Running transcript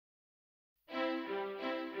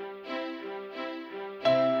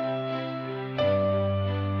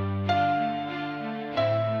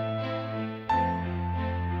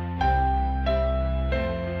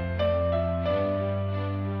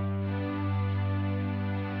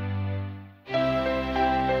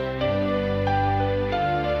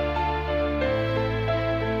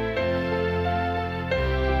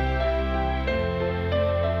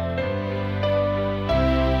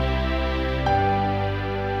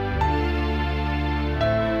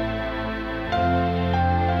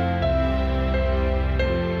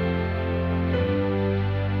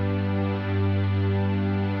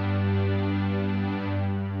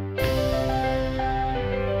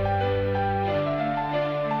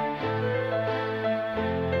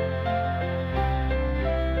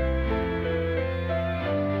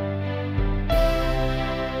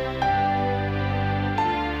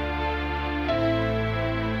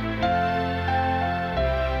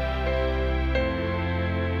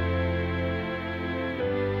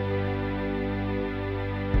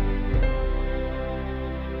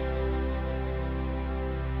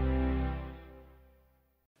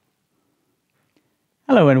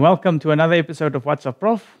Hello and welcome to another episode of What's Up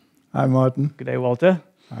Prof. Hi, Martin. Good day, Walter.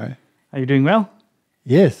 Hi. Are you doing well?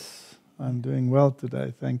 Yes, I'm doing well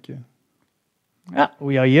today. Thank you. Yeah,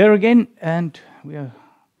 we are here again, and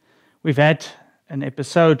we've had an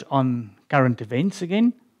episode on current events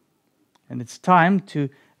again, and it's time to.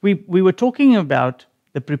 We were talking about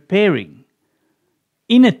the preparing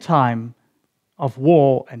in a time of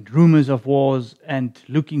war and rumors of wars, and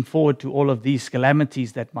looking forward to all of these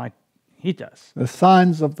calamities that might hit us. The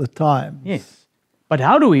signs of the times. Yes, but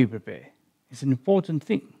how do we prepare? It's an important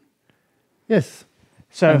thing. Yes.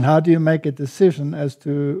 So, and how do you make a decision as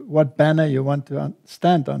to what banner you want to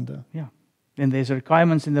stand under? Yeah. Then there's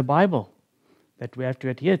requirements in the Bible that we have to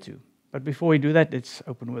adhere to. But before we do that, let's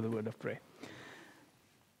open with a word of prayer.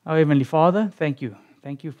 Our Heavenly Father, thank you.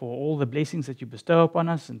 Thank you for all the blessings that you bestow upon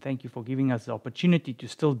us, and thank you for giving us the opportunity to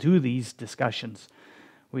still do these discussions.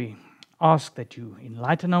 We ask that you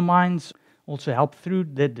enlighten our minds, also help through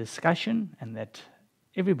the discussion, and that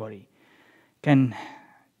everybody can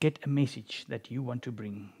get a message that you want to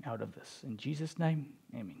bring out of this. In Jesus' name,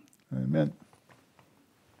 amen. Amen.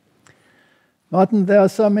 Martin, there are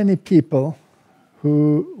so many people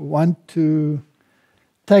who want to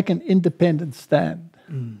take an independent stand.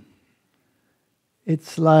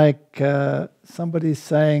 It's like somebody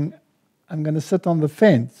saying, I'm going to sit on the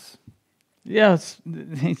fence. Yeah,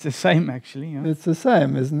 it's the same actually. Yeah. It's the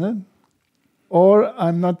same, isn't it? Or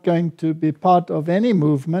I'm not going to be part of any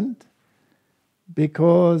movement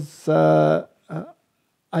because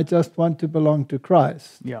I just want to belong to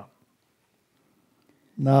Christ. Yeah.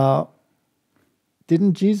 Now,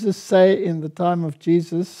 didn't Jesus say in the time of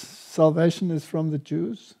Jesus, salvation is from the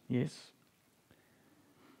Jews? Yes.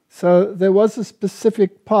 So there was a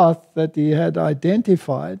specific path that he had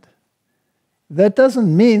identified. That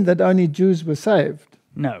doesn't mean that only Jews were saved.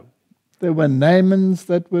 No. There were Naamans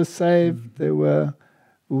that were saved. There were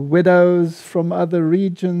widows from other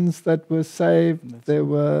regions that were saved. There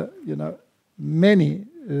were, many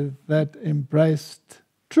that embraced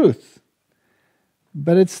truth.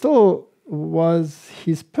 But it still was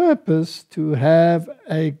his purpose to have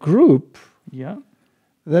a group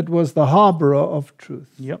that was the harborer of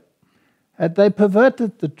truth. Yep. And they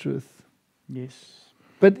perverted the truth. Yes.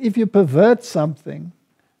 But if you pervert something,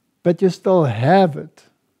 but you still have it,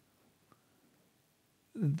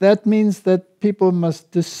 that means that people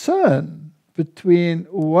must discern between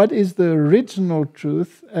what is the original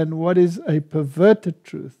truth and what is a perverted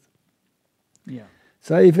truth. Yeah.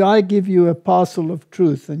 So if I give you a parcel of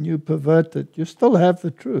truth and you pervert it, you still have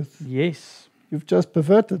the truth. Yes. You've just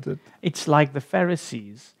perverted it. It's like the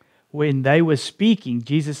Pharisees. When they were speaking,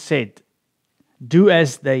 Jesus said, do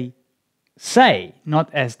as they say, not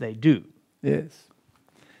as they do. Yes.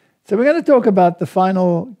 So we're going to talk about the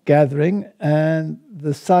final gathering and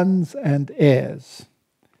the sons and heirs.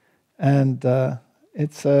 And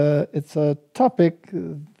it's a topic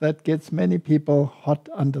that gets many people hot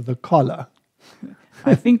under the collar.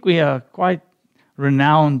 I think we are quite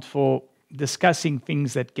renowned for discussing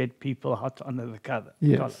things that get people hot under the collar.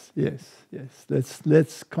 Yes.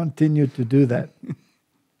 Let's continue to do that.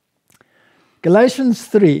 Galatians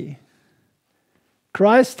 3.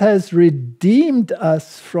 Christ has redeemed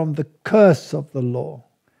us from the curse of the law,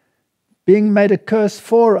 being made a curse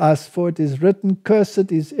for us, for it is written, cursed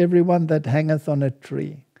is everyone that hangeth on a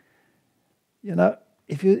tree.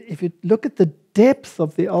 If you look at the depth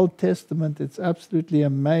of the Old Testament, it's absolutely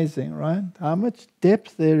amazing, right? How much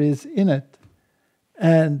depth there is in it.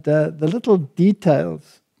 And the little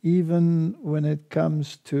details, even when it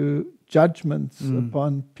comes to judgments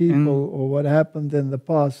upon people or what happened in the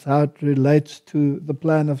past, how it relates to the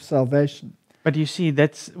plan of salvation. But you see,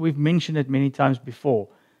 we've mentioned it many times before.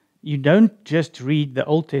 You don't just read the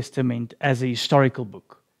Old Testament as a historical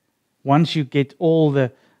book. Once you get all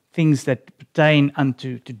the things that pertain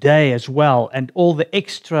unto today as well, and all the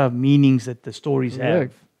extra meanings that the stories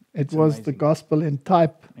have. It was amazing. The gospel in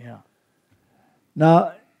type. Yeah.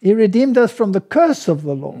 Now, he redeemed us from the curse of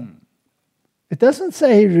the law. It doesn't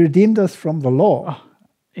say he redeemed us from the law. Oh,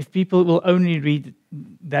 if people will only read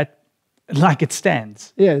that like it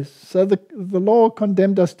stands. Yes, so the law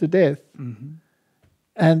condemned us to death. Mm-hmm.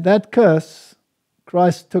 And that curse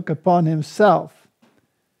Christ took upon himself,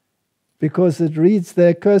 because it reads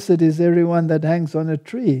there, cursed is everyone that hangs on a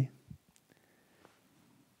tree.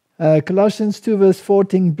 Colossians 2 verse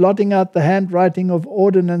 14, blotting out the handwriting of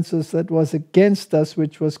ordinances that was against us,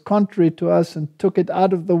 which was contrary to us, and took it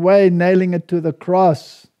out of the way, nailing it to the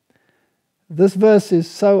cross. This verse is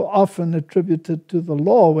so often attributed to the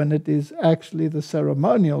law when it is actually the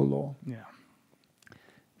ceremonial law. Yeah.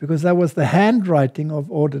 Because that was the handwriting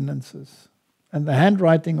of ordinances. And the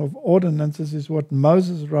handwriting of ordinances is what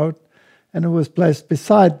Moses wrote, and it was placed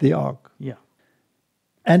beside the ark. Yeah.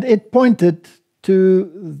 And it pointed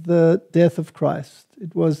to the death of Christ.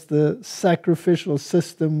 It was the sacrificial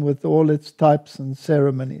system with all its types and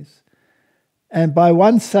ceremonies. And by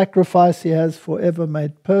one sacrifice he has forever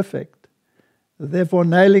made perfect, therefore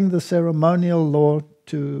nailing the ceremonial law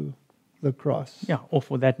to the cross. Yeah, or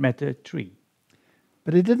for that matter, a tree.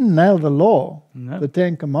 But he didn't nail the law, No. the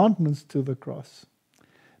Ten Commandments, to the cross.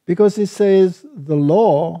 Because he says the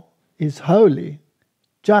law is holy,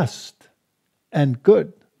 just, and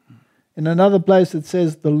good. In another place it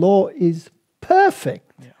says the law is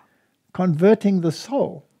perfect, converting the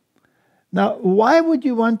soul. Now, why would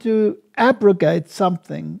you want to abrogate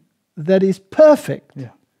something that is perfect? Yeah.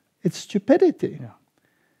 It's stupidity. Yeah.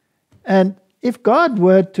 And if God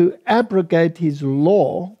were to abrogate his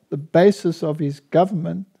law, the basis of his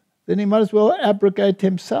government, then he might as well abrogate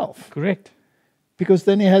himself. Correct. Because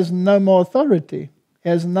then he has no more authority. He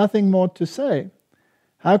has nothing more to say.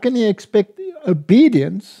 How can he expect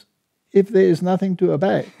obedience if there is nothing to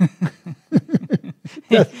obey?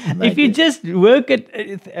 If you just work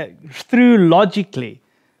it through logically,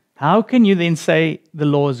 how can you then say the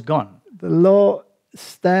law is gone? The law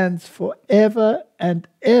stands forever and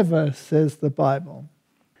ever, says the Bible.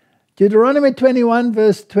 Deuteronomy 21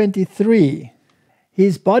 verse 23.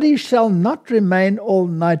 His body shall not remain all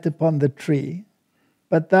night upon the tree,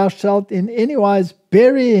 but thou shalt in any wise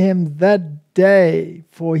bury him that day,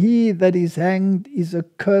 for he that is hanged is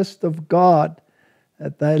accursed of God,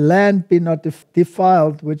 that thy land be not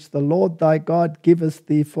defiled, which the Lord thy God giveth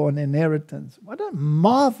thee for an inheritance. What a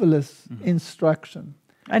marvelous instruction.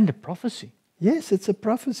 And a prophecy. Yes, it's a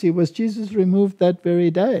prophecy. Was Jesus removed that very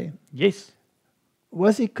day? Yes.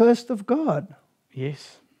 Was he cursed of God?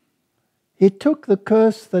 Yes. He took the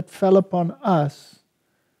curse that fell upon us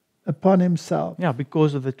upon himself. Yeah,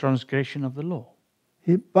 because of the transgression of the law.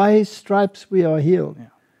 By his stripes we are healed. Yeah.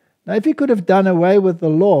 Now, if he could have done away with the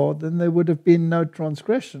law, then there would have been no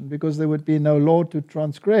transgression, because there would be no law to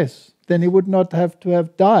transgress. Then he would not have to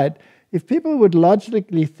have died. If people would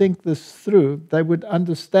logically think this through, they would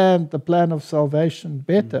understand the plan of salvation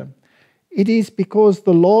better. It is because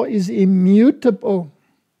the law is immutable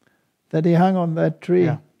that he hung on that tree.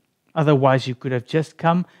 Yeah. Otherwise, you could have just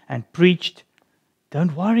come and preached,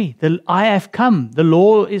 don't worry, I have come, the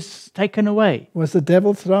law is taken away. Was the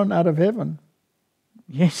devil thrown out of heaven?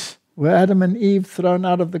 Yes. Were Adam and Eve thrown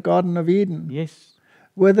out of the Garden of Eden? Yes.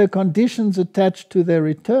 Were there conditions attached to their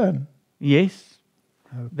return? Yes.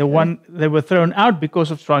 Okay. They were thrown out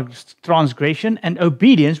because of transgression, and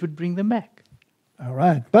obedience would bring them back. All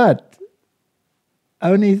right, but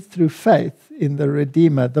only through faith in the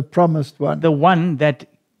Redeemer, the promised one. The one that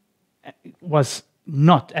was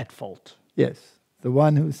not at fault. Yes, the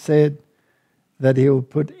one who said that he will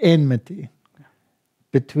put enmity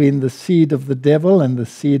between the seed of the devil and the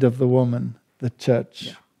seed of the woman, the church.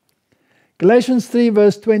 Yeah. Galatians 3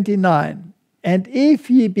 verse 29. And if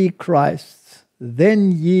ye be Christ's,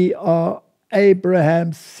 then ye are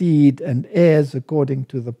Abraham's seed and heirs according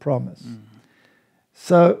to the promise.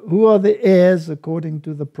 So who are the heirs according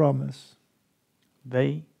to the promise?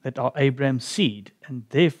 They that are Abraham's seed, and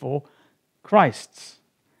therefore Christ's.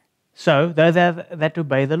 So they that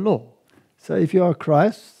obey the law. So if you are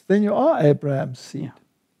Christ, then you are Abraham's seed.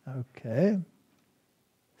 Yeah. Okay.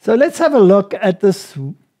 So let's have a look at this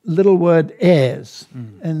little word heirs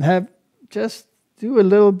and just do a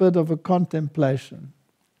little bit of a contemplation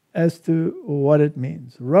as to what it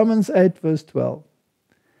means. Romans 8 verse 12.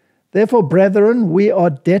 Therefore, brethren, we are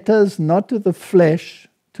debtors not to the flesh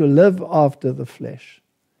to live after the flesh.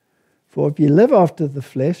 For if ye live after the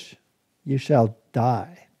flesh, ye shall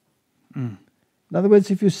die. In other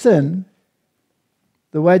words, if you sin,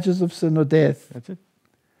 the wages of sin are death. That's it.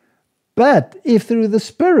 But if through the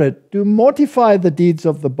Spirit do mortify the deeds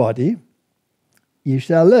of the body, ye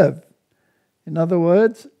shall live. In other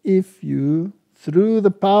words, if you, through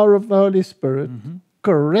the power of the Holy Spirit,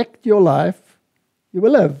 correct your life, you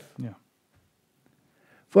will live. Yeah.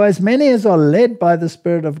 For as many as are led by the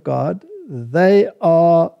Spirit of God, they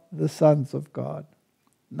are the sons of God.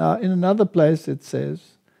 Now, in another place it says,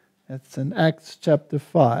 it's in Acts chapter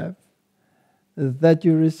 5, that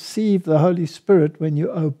you receive the Holy Spirit when you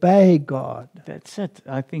obey God. That's it.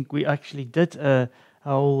 I think we actually did a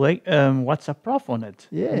whole what's Up Prof on it.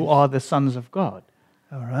 Yes. Who are the sons of God.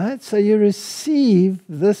 All right, so you receive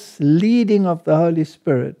this leading of the Holy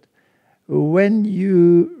Spirit when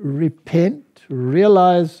you repent,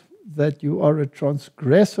 realize that you are a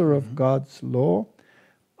transgressor of God's law,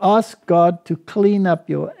 ask God to clean up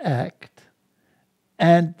your act,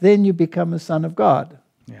 and then you become a son of God.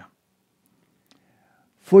 Yeah.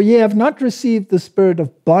 For ye have not received the spirit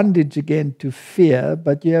of bondage again to fear,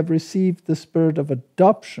 but ye have received the spirit of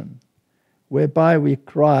adoption, whereby we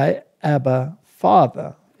cry, Abba,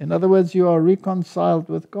 Father. In other words, you are reconciled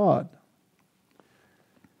with God.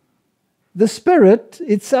 The Spirit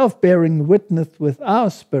itself bearing witness with our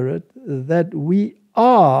spirit that we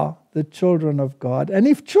are the children of God. And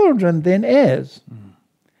if children, then heirs.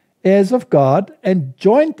 Heirs of God and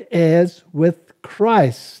joint heirs with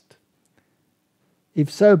Christ. If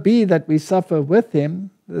so be that we suffer with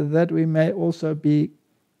him, that we may also be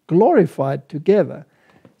glorified together.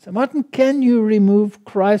 So Martin, can you remove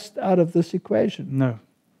Christ out of this equation? No,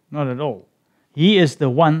 not at all. He is the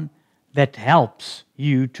one that helps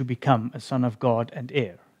you to become a son of God and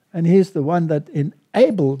heir. And he's the one that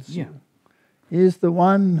enables you. He is the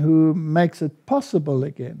one who makes it possible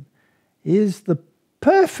again. He is the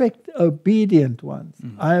perfect obedient one.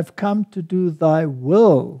 I have come to do thy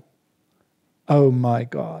will, O my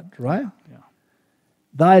God, right? Yeah.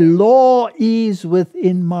 Thy law is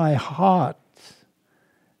within my heart.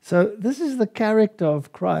 So this is the character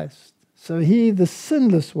of Christ. So he, the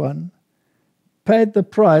sinless one, paid the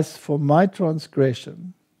price for my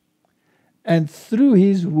transgression, and through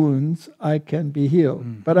his wounds I can be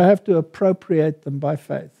healed. But I have to appropriate them by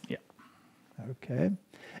faith. Yeah. Okay.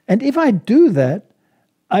 And if I do that,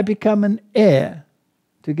 I become an heir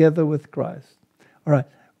together with Christ. All right.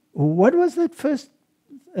 What was that first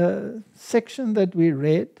section that we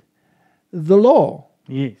read? The law.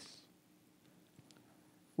 Yes.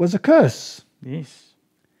 Was a curse. Yes.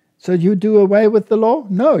 So you do away with the law?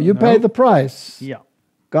 No, you pay the price. Yeah.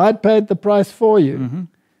 God paid the price for you.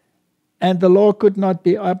 And the law could not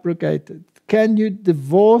be abrogated. Can you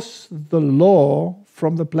divorce the law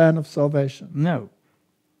from the plan of salvation? No.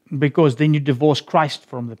 Because then you divorce Christ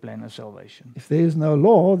from the plan of salvation. If there is no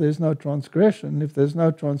law, there's no transgression. If there's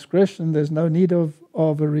no transgression, there's no need of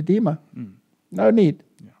a redeemer. No need.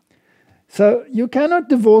 Yeah. So you cannot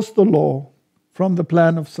divorce the law from the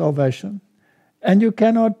plan of salvation. And you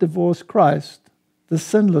cannot divorce Christ, the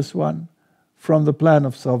sinless one, from the plan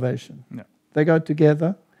of salvation. No. They go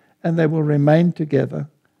together, and they will remain together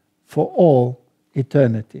for all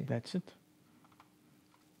eternity. That's it.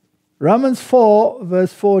 Romans 4,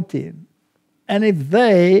 verse 14. And if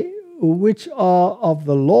they which are of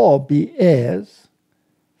the law be heirs,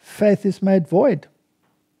 faith is made void,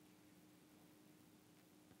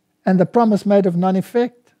 and the promise made of none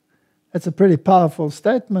effect. That's a pretty powerful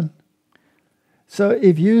statement. So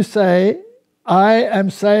if you say, I am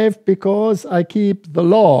saved because I keep the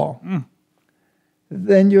law,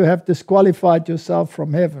 then you have disqualified yourself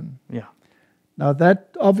from heaven. Yeah. Now that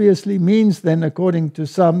obviously means then, according to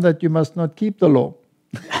some, that you must not keep the law.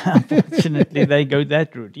 Unfortunately, they go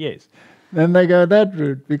that route, yes. Then they go that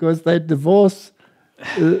route because they divorce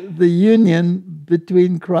the union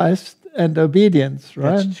between Christ and obedience,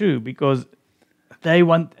 right? That's true, because they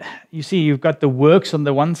want, you see, you've got the works on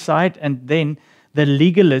the one side and then the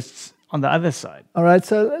legalists on the other side. All right,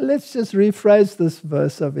 so let's just rephrase this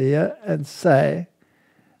verse over here and say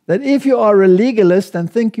that if you are a legalist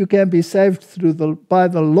and think you can be saved by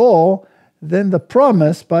the law, then the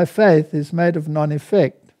promise by faith is made of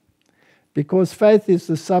non-effect. Because faith is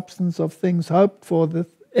the substance of things hoped for, the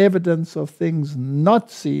evidence of things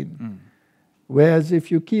not seen. Whereas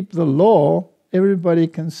if you keep the law, everybody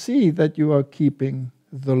can see that you are keeping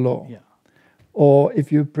the law. Yeah. Or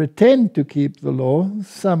if you pretend to keep the law,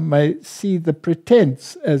 some may see the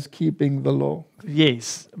pretense as keeping the law.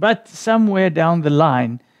 Yes, but somewhere down the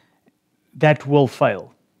line, that will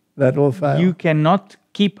fail. That will fail. You cannot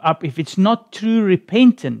keep up, if it's not true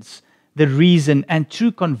repentance, the reason, and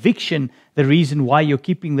true conviction, the reason why you're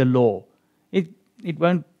keeping the law. It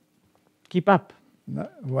won't keep up. No,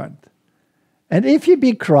 it won't. And if you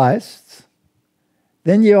be Christ's,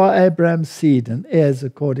 then you are Abraham's seed and heirs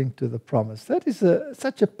according to the promise. That is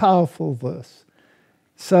such a powerful verse.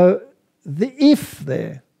 So the if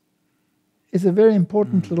there is a very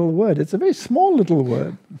important little word. It's a very small little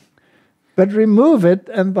word. But remove it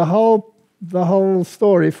and the whole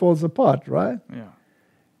story falls apart, right? Yeah.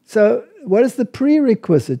 So what is the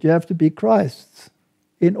prerequisite? You have to be Christ's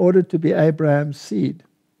in order to be Abraham's seed.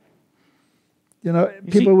 You know,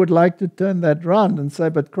 people would like to turn that round and say,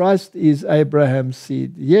 but Christ is Abraham's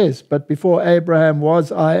seed. Yes, but before Abraham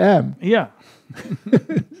was, I am. Yeah.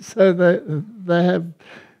 So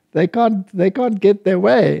they can't get their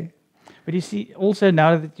way. But you see, also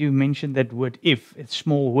now that you mentioned that word if, it's a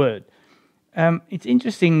small word, it's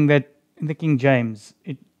interesting that in the King James,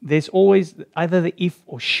 there's always either the if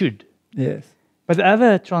or should. Yes. But the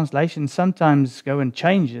other translations sometimes go and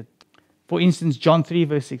change it. For instance, John 3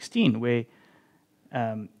 verse 16, where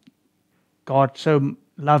God so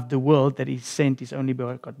loved the world that he sent his only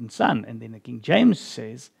begotten Son. And then the King James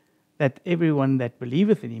says that everyone that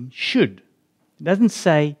believeth in him should. It doesn't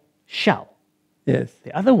say shall. Yes.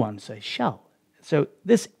 The other one says shall. So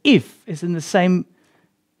this if is in the same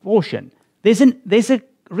portion. There's a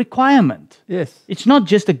requirement. Yes. It's not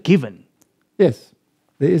just a given. Yes.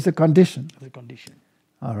 There is a condition. There's a condition.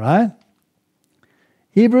 All right.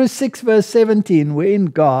 Hebrews 6 verse 17, wherein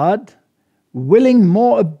God, willing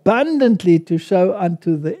more abundantly to show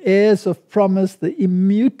unto the heirs of promise the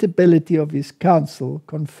immutability of his counsel,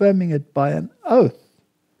 confirming it by an oath.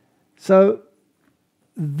 So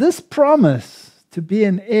this promise to be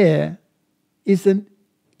an heir is an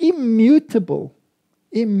immutable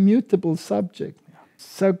subject. Yeah.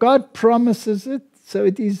 So God promises it, so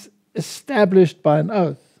it is established by an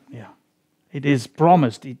oath. Yeah. It is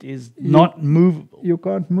promised. It is not movable. You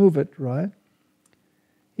can't move it, right?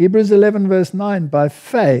 Hebrews 11 verse 9, by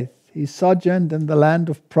faith he sojourned in the land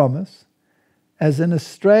of promise, as in a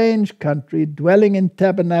strange country, dwelling in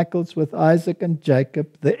tabernacles with Isaac and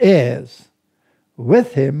Jacob, the heirs,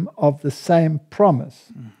 with him of the same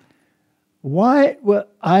promise. Why were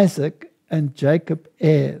Isaac and Jacob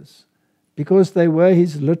heirs? Because they were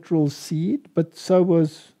his literal seed, but so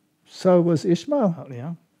was Ishmael. Oh,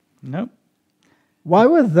 yeah. No. Why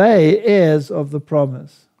were they heirs of the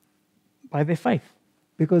promise? By their faith.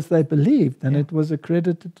 Because they believed, and it was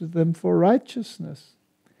accredited to them for righteousness.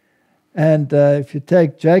 And if you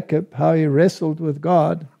take Jacob, how he wrestled with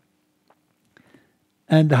God,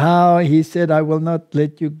 and how he said, I will not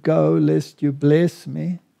let you go lest you bless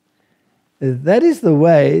me. That is the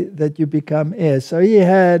way that you become heirs. So he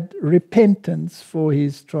had repentance for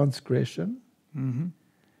his transgression. Mm-hmm.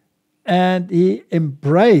 And he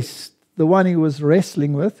embraced the one he was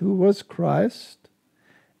wrestling with, who was Christ.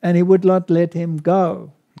 And he would not let him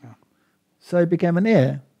go. Yeah. So he became an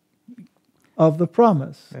heir of the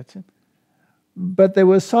promise. That's it. But there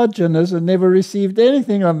were sojourners and never received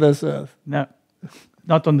anything on this earth. No,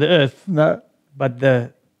 not on the earth. No.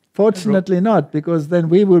 But fortunately not, because then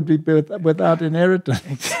we would be without inheritance.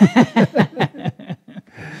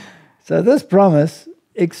 So this promise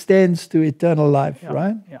extends to eternal life,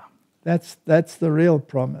 right? Yeah. That's the real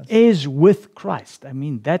promise. Is with Christ. I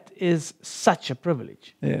mean, that is such a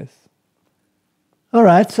privilege. Yes. All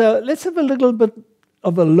right, so let's have a little bit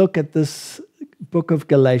of a look at this book of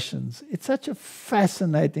Galatians. It's such a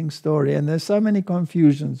fascinating story, and there's so many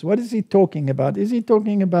confusions. What is he talking about? Is he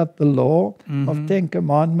talking about the law of 10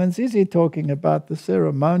 commandments? Is he talking about the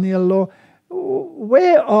ceremonial law?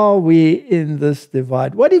 Where are we in this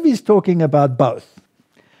divide? What if he's talking about both?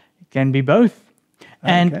 It can be both.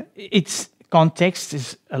 And Okay. its context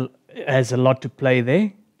has a lot to play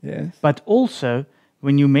there. Yes. But also,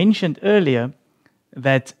 when you mentioned earlier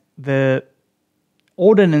that the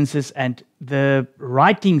ordinances and the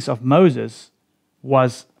writings of Moses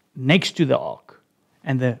was next to the ark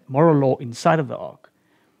and the moral law inside of the ark,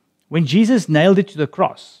 when Jesus nailed it to the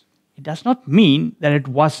cross, it does not mean that it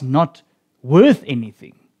was not worth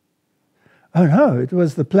anything. Oh no, it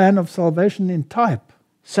was the plan of salvation in type.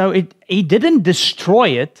 So he didn't destroy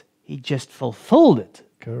it, he just fulfilled it.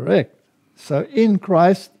 Correct. So in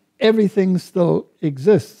Christ, everything still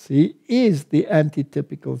exists. He is the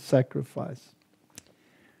antitypical sacrifice.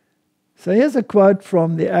 So here's a quote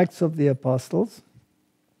from the Acts of the Apostles.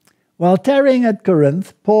 While tarrying at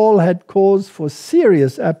Corinth, Paul had cause for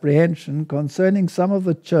serious apprehension concerning some of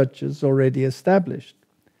the churches already established.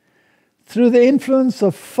 Through the influence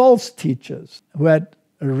of false teachers who had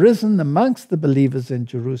arisen amongst the believers in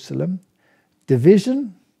Jerusalem,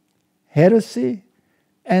 division, heresy,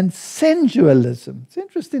 and sensualism. It's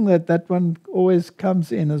interesting that that one always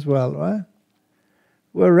comes in as well, right?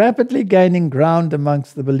 Were rapidly gaining ground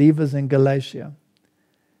amongst the believers in Galatia.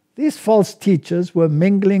 These false teachers were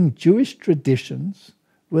mingling Jewish traditions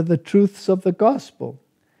with the truths of the gospel.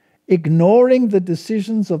 Ignoring the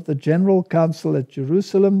decisions of the General Council at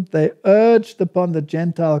Jerusalem, they urged upon the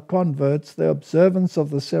Gentile converts the observance of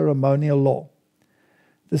the ceremonial law.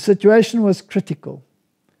 The situation was critical.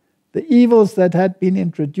 The evils that had been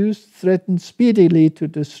introduced threatened speedily to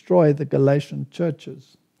destroy the Galatian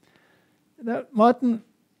churches. Now, Martin,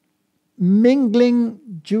 mingling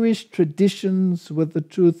Jewish traditions with the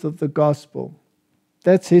truth of the gospel,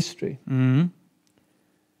 that's history. Mm-hmm.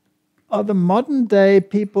 Are the modern day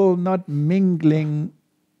people not mingling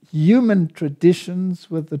human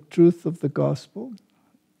traditions with the truth of the gospel?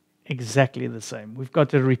 Exactly the same. We've got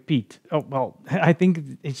to repeat. Oh, well, I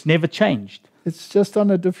think it's never changed. It's just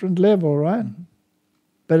on a different level, right? Mm-hmm.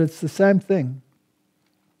 But it's the same thing.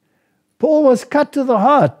 Paul was cut to the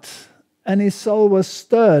heart, and his soul was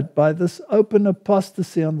stirred by this open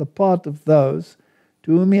apostasy on the part of those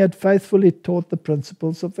to whom he had faithfully taught the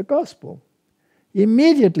principles of the gospel. He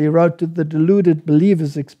immediately wrote to the deluded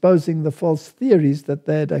believers, exposing the false theories that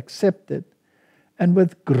they had accepted, and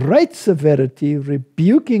with great severity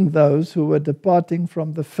rebuking those who were departing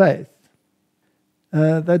from the faith.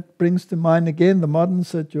 That brings to mind again the modern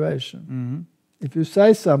situation. Mm-hmm. If you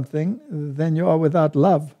say something, then you are without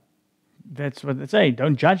love. That's what they say.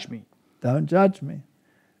 Don't judge me. Don't judge me.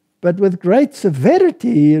 But with great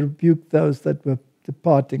severity he rebuked those that were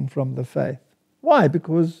departing from the faith. Why?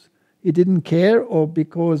 Because he didn't care, or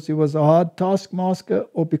because he was a hard taskmaster,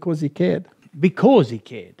 or because he cared? Because he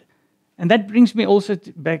cared. And that brings me also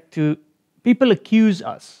back to people accuse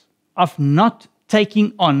us of not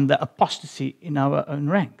taking on the apostasy in our own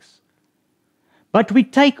ranks. But we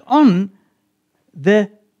take on the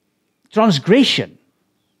transgression.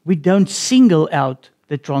 We don't single out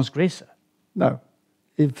the transgressor. No.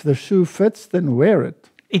 If the shoe fits, then wear it.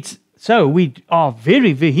 So we are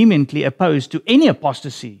very vehemently opposed to any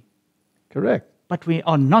apostasy. Correct. But we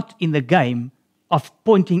are not in the game of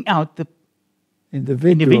pointing out the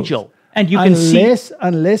Individuals. individual. And you can see...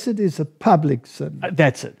 Unless it is a public sin.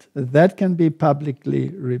 That's it. That can be publicly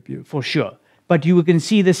rebuked. For sure. But you can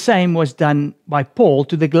see the same was done by Paul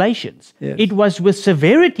to the Galatians. Yes. It was with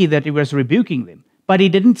severity that he was rebuking them. But he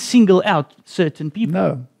didn't single out certain people.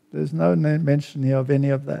 No, there's no mention here of any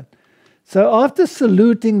of that. So after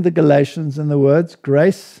saluting the Galatians in the words,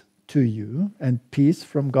 grace to you and peace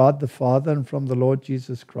from God the Father and from the Lord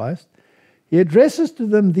Jesus Christ, he addresses to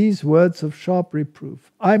them these words of sharp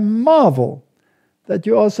reproof. I marvel that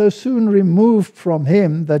you are so soon removed from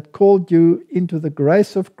him that called you into the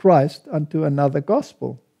grace of Christ unto another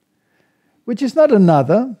gospel, which is not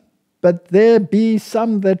another, but there be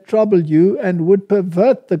some that trouble you and would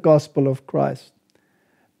pervert the gospel of Christ.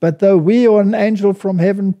 But though we or an angel from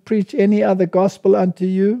heaven preach any other gospel unto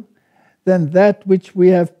you than that which we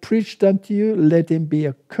have preached unto you, let him be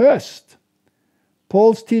accursed.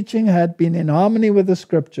 Paul's teaching had been in harmony with the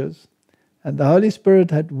Scriptures, and the Holy Spirit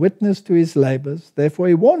had witnessed to his labors. Therefore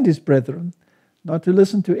he warned his brethren not to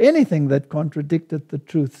listen to anything that contradicted the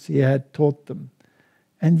truths he had taught them.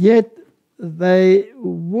 And yet they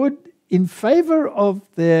would, in favor of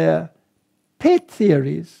their pet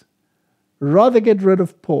theories, rather get rid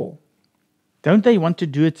of Paul. Don't they want to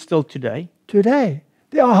do it still today? Today.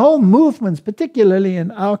 There are whole movements, particularly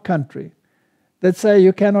in our country, that say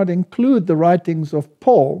you cannot include the writings of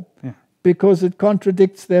Paul because it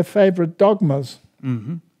contradicts their favorite dogmas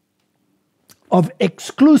of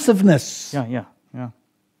exclusiveness. Yeah.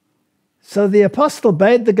 So the apostle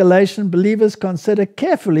bade the Galatian believers consider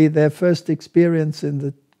carefully their first experience in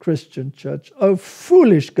the Christian church. "O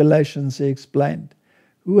foolish Galatians," he explained,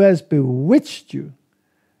 "who has bewitched you,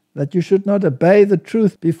 that you should not obey the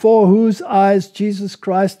truth, before whose eyes Jesus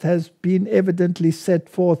Christ has been evidently set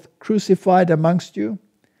forth, crucified amongst you?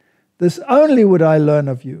 This only would I learn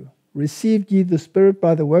of you. Received ye the Spirit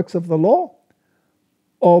by the works of the law,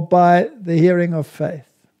 or by the hearing of faith?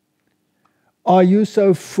 Are you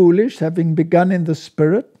so foolish, having begun in the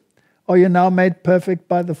Spirit? Are you now made perfect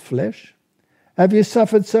by the flesh? Have you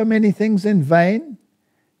suffered so many things in vain,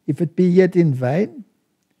 if it be yet in vain?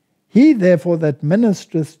 He therefore that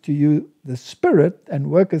ministereth to you the Spirit, and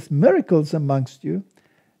worketh miracles amongst you,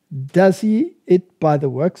 does he it by the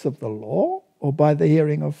works of the law, or by the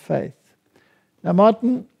hearing of faith?" Now,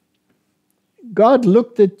 Martin, God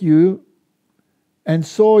looked at you and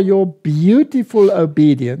saw your beautiful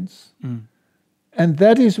obedience, and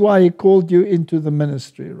that is why he called you into the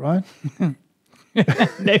ministry, right?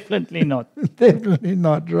 Definitely not. Definitely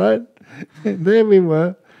not, right? There we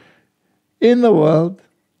were, in the world,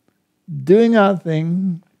 doing our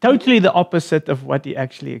thing. Totally the opposite of what he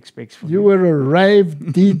actually expects from you. You were a rave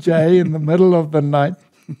DJ in the middle of the night.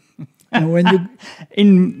 And when you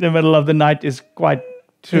in the middle of the night is quite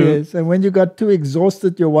true. Yes, and when you got too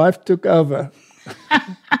exhausted, your wife took over.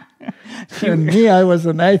 And me, I was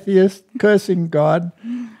an atheist, cursing God,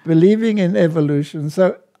 believing in evolution.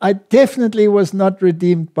 So I definitely was not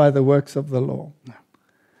redeemed by the works of the law. No.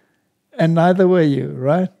 And neither were you,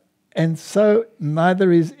 right? And so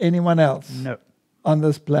neither is anyone else on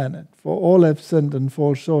this planet. For all have sinned and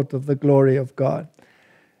fall short of the glory of God.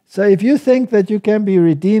 So if you think that you can be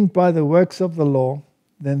redeemed by the works of the law,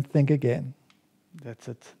 then think again. That's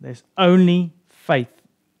it. There's only faith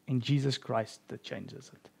in Jesus Christ that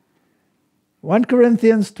changes it. 1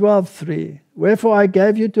 Corinthians 12:3. Wherefore I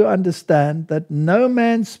gave you to understand that no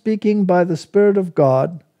man speaking by the Spirit of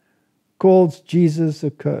God calls Jesus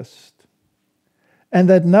accursed, and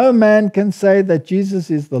that no man can say that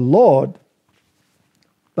Jesus is the Lord,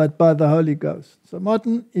 but by the Holy Ghost. So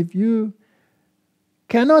Martin, if you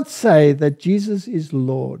cannot say that Jesus is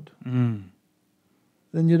Lord, Mm.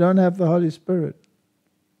 then you don't have the Holy Spirit.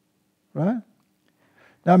 Right?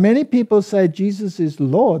 Now, many people say Jesus is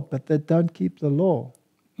Lord, but they don't keep the law.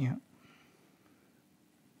 Yeah.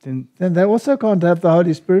 Then they also can't have the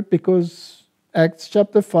Holy Spirit, because Acts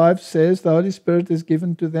chapter 5 says the Holy Spirit is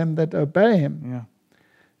given to them that obey Him. Yeah.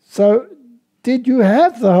 So, did you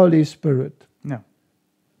have the Holy Spirit? No.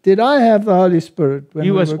 Did I have the Holy Spirit when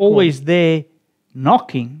He we was were always there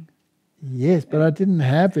knocking. called? Yes, but I didn't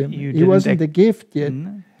have Him. You He didn't wasn't a gift yet.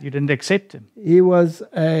 No, you didn't accept Him. He was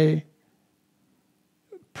a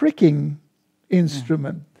pricking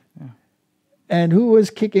instrument. Yeah. And who was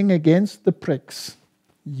kicking against the pricks?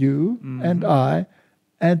 You and I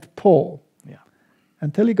and Paul. Yeah.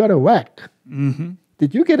 Until he got a whack. Mm-hmm.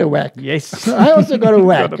 Did you get a whack? Yes. I also got a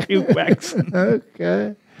whack. Got a few whacks.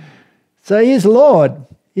 Okay. So he's Lord.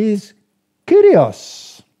 He's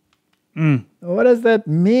Kyrios. Mm. What does that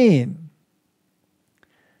mean?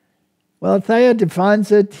 Well, Thayer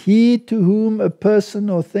defines it: he to whom a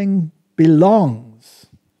person or thing belongs,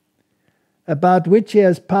 about which he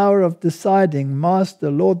has power of deciding,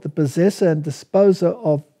 master, lord, the possessor and disposer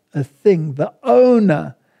of a thing, the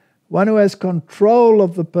owner, one who has control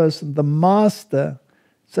of the person, the master.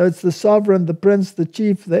 So it's the sovereign, the prince, the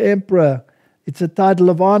chief, the emperor. It's a title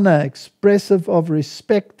of honor, expressive of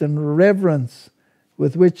respect and reverence,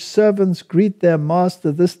 with which servants greet their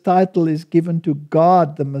master. This title is given to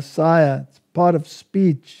God, the Messiah. It's part of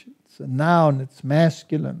speech. It's a noun. It's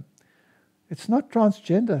masculine. It's not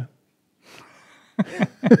transgender.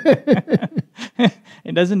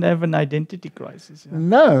 It doesn't have an identity crisis. Yeah.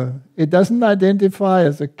 No, it doesn't identify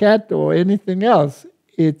as a cat or anything else.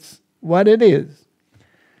 It's what it is.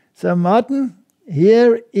 So, Martin,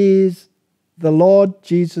 here is the Lord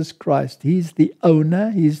Jesus Christ. He's the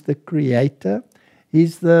owner. He's the creator.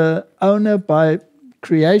 He's the owner by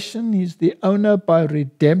creation. He's the owner by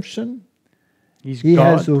redemption. He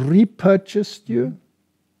God. has repurchased you.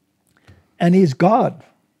 And He's God.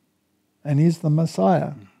 And He's the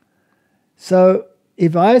Messiah. So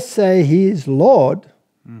if I say He is Lord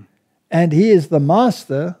and He is the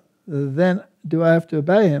Master, then do I have to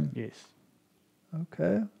obey Him? Yes.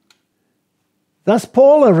 Okay. Thus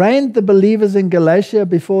Paul arraigned the believers in Galatia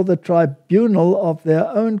before the tribunal of their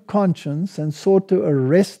own conscience and sought to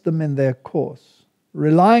arrest them in their course.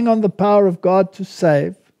 Relying on the power of God to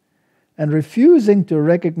save and refusing to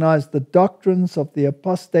recognize the doctrines of the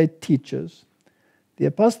apostate teachers, the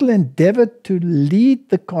apostle endeavored to lead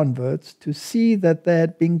the converts to see that they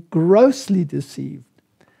had been grossly deceived,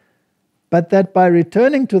 but that by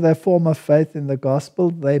returning to their former faith in the gospel,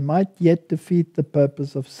 they might yet defeat the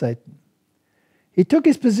purpose of Satan. He took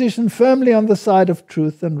his position firmly on the side of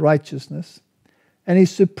truth and righteousness, and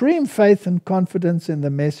his supreme faith and confidence in the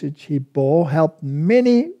message he bore helped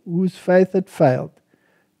many whose faith had failed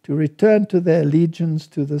to return to their allegiance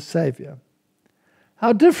to the Saviour.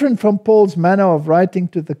 How different from Paul's manner of writing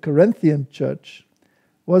to the Corinthian church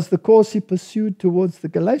was the course he pursued towards the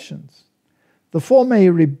Galatians. The former he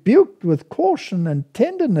rebuked with caution and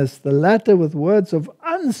tenderness, the latter with words of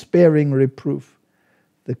unsparing reproof.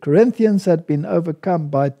 The Corinthians had been overcome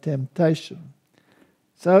by temptation.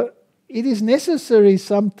 So it is necessary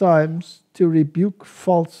sometimes to rebuke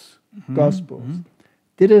false gospels.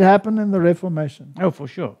 Did it happen in the Reformation? Oh, for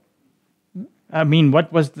sure. I mean,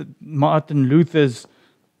 what was Martin Luther's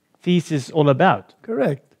thesis all about?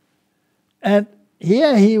 Correct. And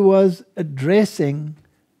here he was addressing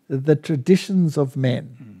the traditions of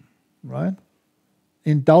men, right?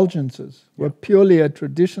 Indulgences were purely a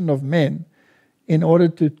tradition of men in order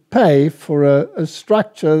to pay for a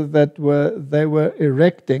structure that they were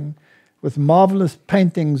erecting with marvelous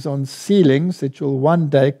paintings on ceilings that will one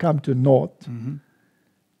day come to naught.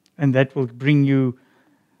 And that will bring you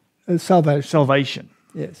salvation.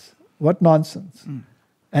 Yes. What nonsense.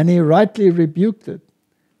 And he rightly rebuked it.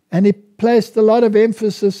 And he placed a lot of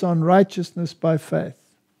emphasis on righteousness by faith.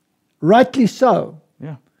 Rightly so.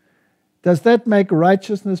 Yeah. Does that make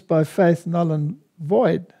righteousness by faith null and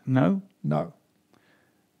void? No. No.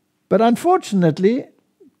 But unfortunately,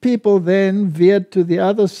 people then veered to the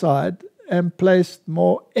other side and placed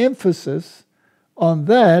more emphasis on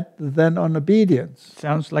that than on obedience.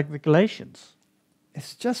 Sounds like the Galatians.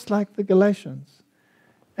 It's just like the Galatians.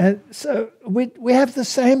 And so we have the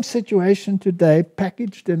same situation today,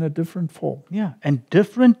 packaged in a different form. Yeah, and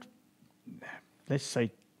different, let's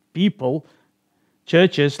say, people,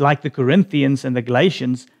 churches like the Corinthians and the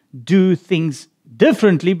Galatians do things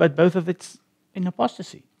differently, but both of it's in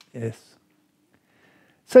apostasy. Yes.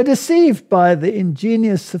 So deceived by the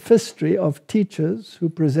ingenious sophistry of teachers who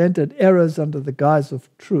presented errors under the guise of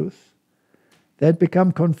truth, They had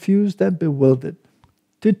become confused and bewildered.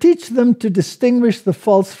 To teach them to distinguish the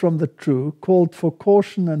false from the true called for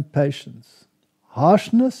caution and patience.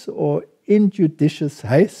 Harshness or injudicious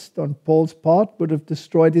haste on Paul's part would have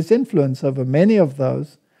destroyed his influence over many of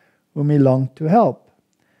those whom he longed to help.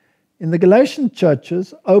 In the Galatian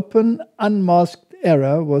churches, open, unmasked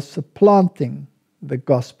error was supplanting the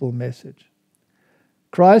gospel message.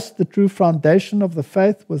 Christ, the true foundation of the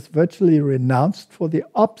faith, was virtually renounced for the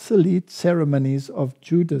obsolete ceremonies of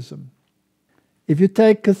Judaism. If you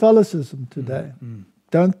take Catholicism today,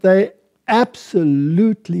 don't they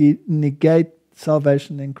absolutely negate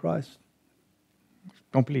salvation in Christ?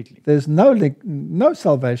 Completely. There's no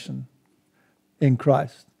salvation in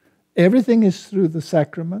Christ. Everything is through the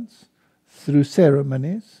sacraments, through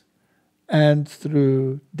ceremonies, and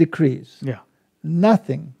through decrees. Yeah.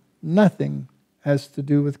 Nothing has to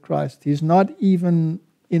do with Christ. He's not even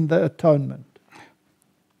in the atonement.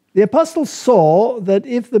 The apostles saw that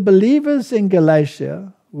if the believers in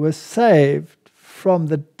Galatia were saved from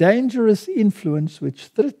the dangerous influence which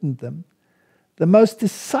threatened them, the most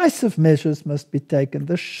decisive measures must be taken,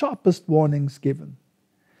 the sharpest warnings given.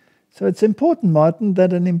 So it's important, Martin,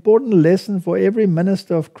 that an important lesson for every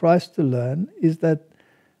minister of Christ to learn is that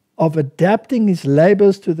of adapting his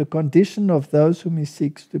labors to the condition of those whom he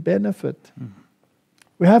seeks to benefit.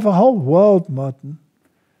 We have a whole world, Martin,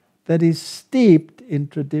 that is steeped in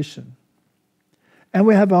tradition. And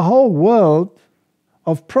we have a whole world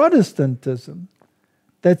of Protestantism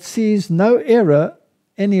that sees no error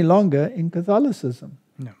any longer in Catholicism.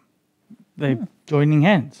 No. They're joining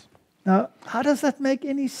hands. Now, how does that make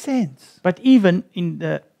any sense? But even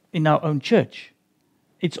in our own church,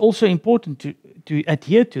 it's also important to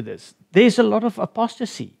adhere to this. There's a lot of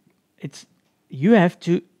apostasy. You have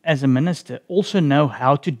to, as a minister, also know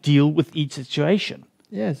how to deal with each situation.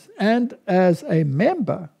 Yes, and as a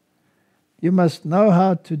member, you must know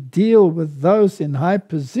how to deal with those in high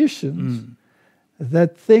positions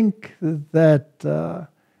that think that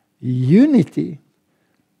unity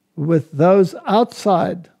with those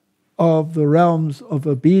outside of the realms of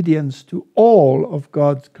obedience to all of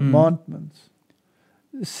God's commandments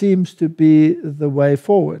seems to be the way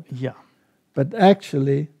forward. Yeah. But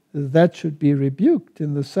actually, that should be rebuked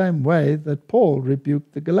in the same way that Paul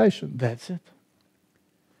rebuked the Galatians. That's it.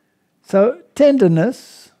 So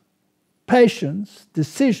tenderness, patience,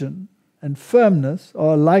 decision, and firmness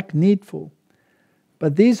are alike needful,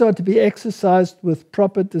 but these are to be exercised with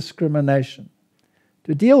proper discrimination.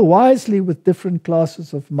 To deal wisely with different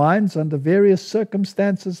classes of minds under various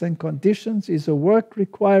circumstances and conditions is a work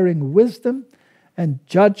requiring wisdom and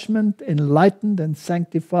judgment enlightened and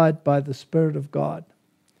sanctified by the Spirit of God.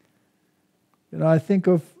 You know, I think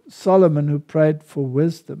of Solomon who prayed for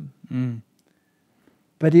wisdom,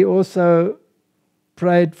 but he also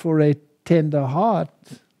prayed for a tender heart.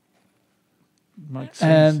 Makes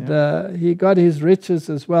sense, and he got his riches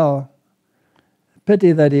as well.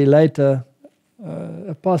 Pity that he later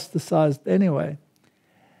apostatized anyway.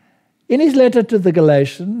 In his letter to the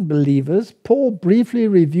Galatian believers, Paul briefly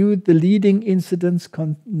reviewed the leading incidents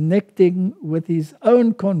connecting with his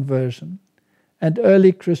own conversion and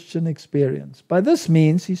early Christian experience. By this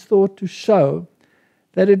means, he sought to show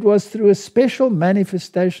that it was through a special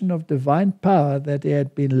manifestation of divine power that he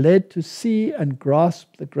had been led to see and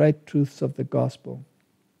grasp the great truths of the gospel.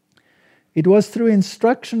 It was through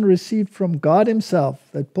instruction received from God himself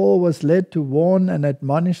that Paul was led to warn and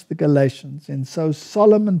admonish the Galatians in so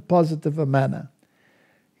solemn and positive a manner.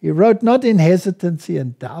 He wrote not in hesitancy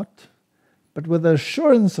and doubt, but with the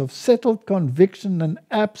assurance of settled conviction and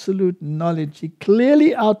absolute knowledge. He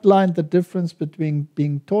clearly outlined the difference between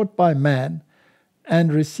being taught by man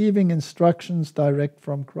and receiving instructions direct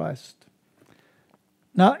from Christ.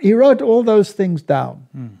 Now, he wrote all those things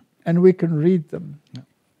down, and we can read them. Yeah.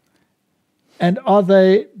 And are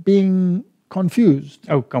they being confused?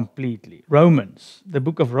 Oh, completely. Romans, the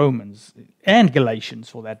book of Romans, and Galatians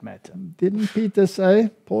for that matter. Didn't Peter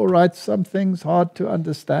say, Paul writes some things hard to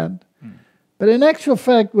understand? But in actual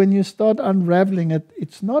fact, when you start unraveling it,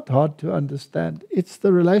 it's not hard to understand. It's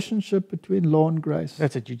the relationship between law and grace.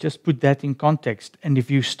 That's it. You just put that in context. And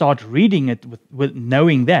if you start reading it with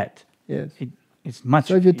knowing that, Yes. it's much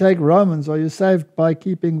So if you take Romans, are you saved by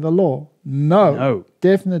keeping the law? No,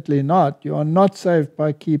 definitely not. You are not saved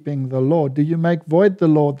by keeping the law. Do you make void the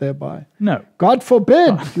law thereby? No. God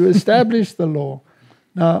forbid you establish the law.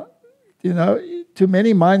 Now, you know, to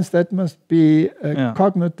many minds that must be a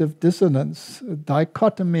cognitive dissonance, a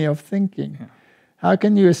dichotomy of thinking. Yeah. How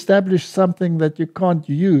can you establish something that you can't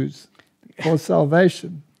use for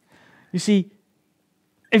salvation? You see,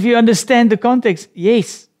 if you understand the context,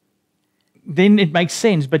 yes, then it makes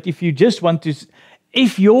sense. But if you just want to,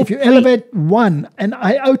 if you elevate one, an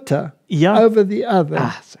iota, over the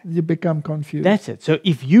other, you become confused. That's it. So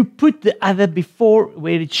if you put the other before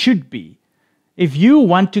where it should be, if you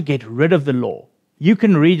want to get rid of the law, you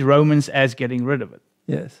can read Romans as getting rid of it.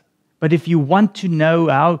 Yes. But if you want to know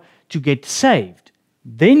how to get saved,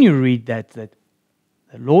 then you read that the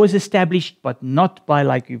law is established, but not by,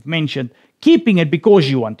 like you've mentioned, keeping it because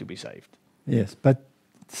you want to be saved. Yes, but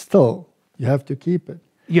still, you have to keep it.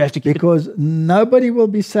 You have to keep because nobody will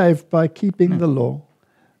be saved by keeping the law,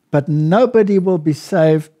 but nobody will be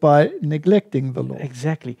saved by neglecting the law.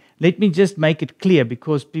 Exactly. Let me just make it clear,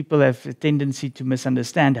 because people have a tendency to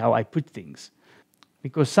misunderstand how I put things.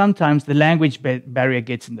 Because sometimes the language barrier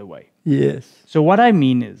gets in the way. Yes. So what I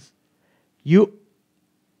mean is, you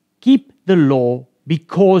keep the law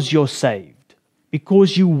because you're saved,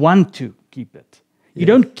 because you want to keep it. You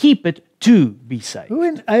don't keep it to be saved. Who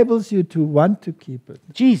enables you to want to keep it?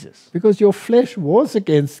 Jesus. Because your flesh was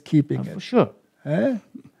against keeping it. For sure.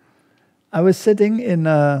 I was sitting in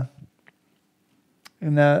a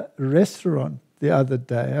restaurant the other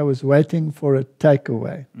day. I was waiting for a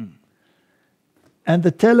takeaway. And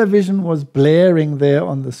the television was blaring there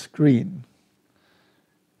on the screen.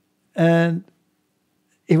 And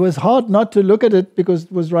it was hard not to look at it because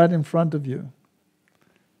it was right in front of you.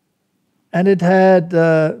 And it had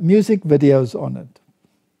music videos on it.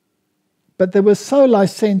 But they were so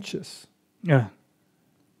licentious. Yeah.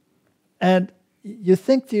 And you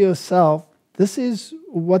think to yourself, this is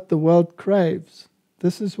what the world craves.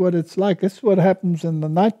 This is what it's like. This is what happens in the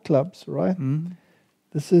nightclubs, right?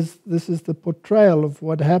 This is the portrayal of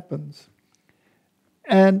what happens.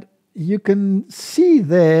 And you can see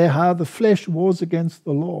there how the flesh wars against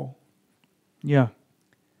the law. Yeah.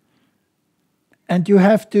 And you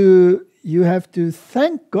have to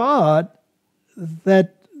thank God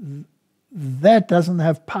that doesn't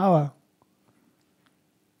have power.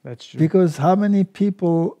 That's true. Because how many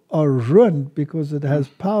people are ruined because it has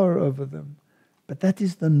power over them? But that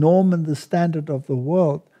is the norm and the standard of the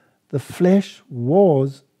world. The flesh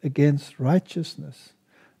wars against righteousness,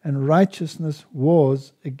 and righteousness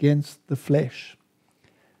wars against the flesh.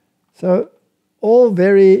 So, all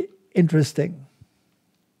very interesting.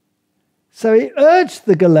 So he urged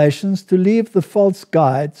the Galatians to leave the false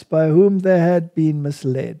guides by whom they had been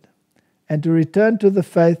misled, and to return to the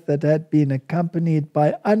faith that had been accompanied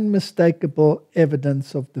by unmistakable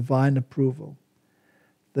evidence of divine approval.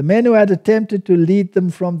 The men who had attempted to lead them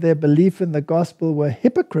from their belief in the gospel were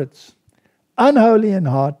hypocrites, unholy in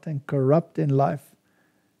heart and corrupt in life.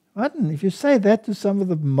 Martin, if you say that to some of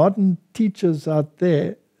the modern teachers out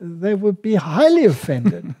there, they would be highly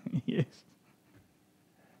offended. Yes.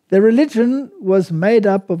 Their religion was made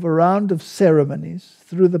up of a round of ceremonies,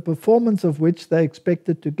 through the performance of which they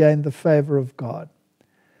expected to gain the favor of God.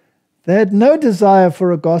 They had no desire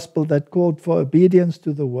for a gospel that called for obedience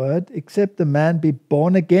to the word. Except a man be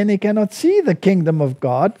born again, he cannot see the kingdom of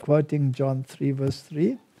God, quoting John 3 verse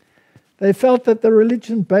 3. They felt that the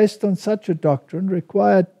religion based on such a doctrine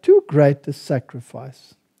required too great a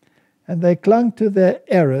sacrifice, and they clung to their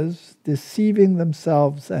errors, deceiving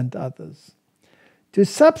themselves and others. To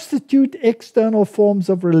substitute external forms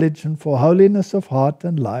of religion for holiness of heart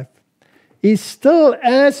and life is still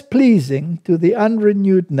as pleasing to the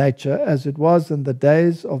unrenewed nature as it was in the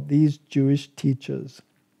days of these Jewish teachers.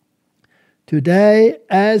 Today,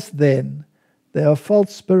 as then, there are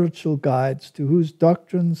false spiritual guides to whose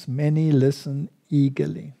doctrines many listen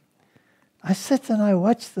eagerly. I sit and I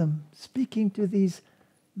watch them speaking to these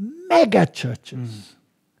mega churches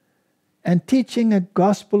and teaching a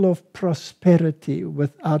gospel of prosperity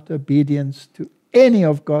without obedience to any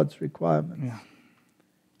of God's requirements. Yeah.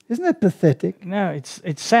 Isn't it pathetic? No,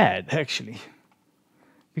 it's sad, actually.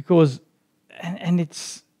 Because, and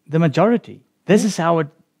it's the majority. This is how it,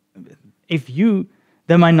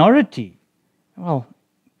 the minority, well,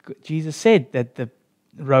 Jesus said that the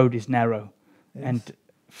road is narrow and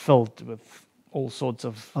filled with all sorts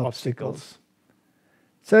of obstacles.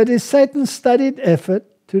 So it is Satan's studied effort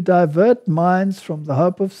to divert minds from the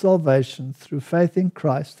hope of salvation through faith in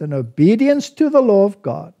Christ and obedience to the law of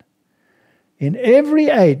God. In every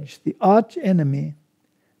age, the arch-enemy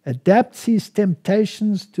adapts his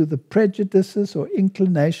temptations to the prejudices or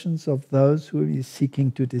inclinations of those who he is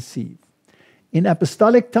seeking to deceive. In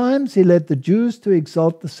apostolic times, he led the Jews to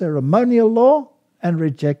exalt the ceremonial law and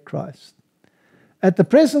reject Christ. At the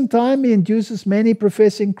present time, he induces many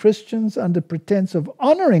professing Christians under pretense of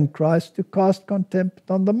honoring Christ to cast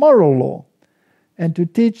contempt on the moral law and to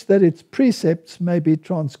teach that its precepts may be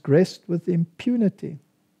transgressed with impunity.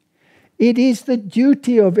 It is the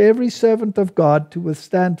duty of every servant of God to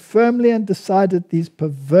withstand firmly and decided these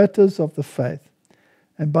perverters of the faith,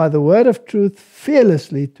 and by the word of truth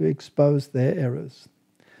fearlessly to expose their errors.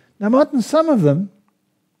 Now, Martin, some of them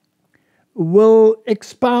will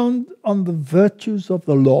expound on the virtues of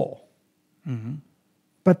the law,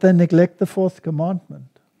 but they neglect the fourth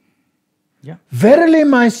commandment. Yeah. Verily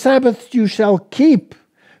my Sabbath you shall keep,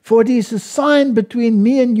 for it is a sign between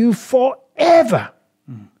me and you forever.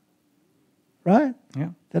 Right? Yeah.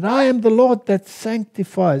 That I am the Lord that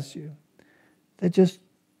sanctifies you. They just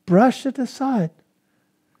brush it aside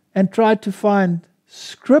and try to find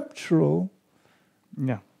scriptural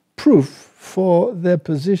proof for their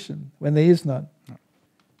position when there is none. No.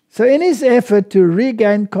 So in his effort to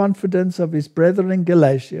regain confidence of his brethren in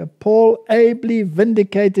Galatia, Paul ably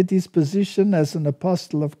vindicated his position as an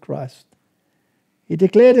apostle of Christ. He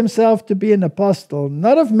declared himself to be an apostle,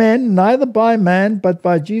 not of men, neither by man, but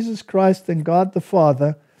by Jesus Christ and God the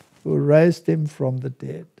Father, who raised him from the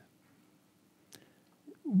dead.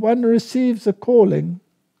 One receives a calling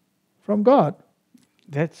from God.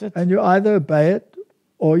 That's it. And you either obey it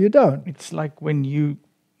or you don't. It's like when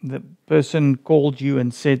the person called you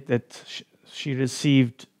and said that she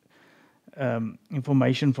received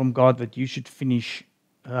information from God that you should finish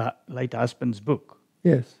her late husband's book.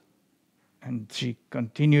 Yes. And she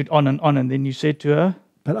continued on, and then you said to her,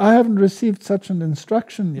 but I haven't received such an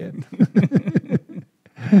instruction yet.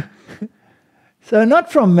 So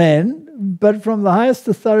not from men, but from the highest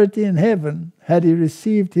authority in heaven had he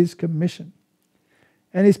received his commission.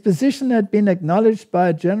 And his position had been acknowledged by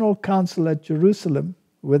a general council at Jerusalem,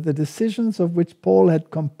 with the decisions of which Paul had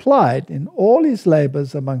complied in all his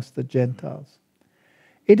labors amongst the Gentiles.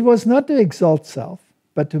 It was not to exalt self,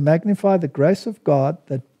 but to magnify the grace of God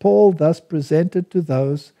that Paul thus presented to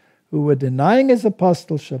those who were denying his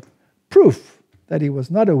apostleship, proof that he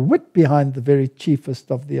was not a whit behind the very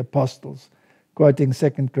chiefest of the apostles, quoting 2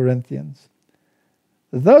 Corinthians.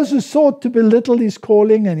 Those who sought to belittle his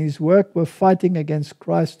calling and his work were fighting against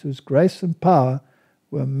Christ, whose grace and power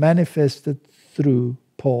were manifested through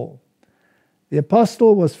Paul. The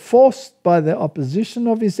apostle was forced by the opposition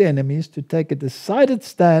of his enemies to take a decided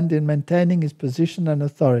stand in maintaining his position and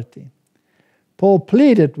authority. Paul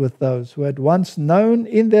pleaded with those who had once known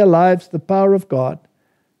in their lives the power of God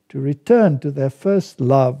to return to their first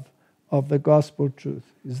love of the gospel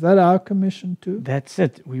truth. Is that our commission too? That's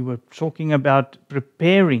it. We were talking about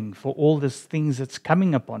preparing for all these things that's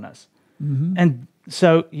coming upon us. And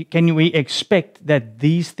so can we expect that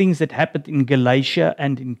these things that happened in Galatia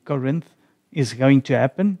and in Corinth is going to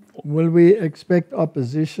happen? Will we expect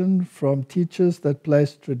opposition from teachers that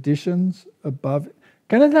place traditions above?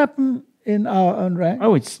 Can it happen in our own rank?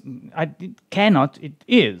 Oh, it cannot. It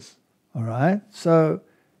is. All right. So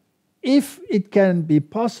if it can be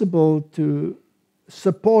possible to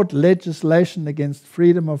support legislation against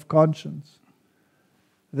freedom of conscience,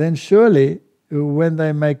 then surely when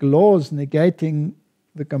they make laws negating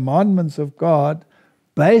the commandments of God,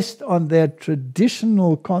 based on their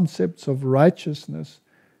traditional concepts of righteousness,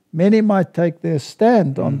 many might take their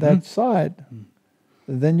stand on that side.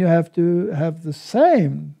 Then you have to have the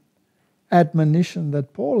same admonition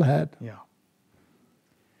that Paul had. Yeah.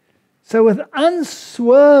 So with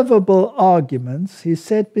unswervable arguments, he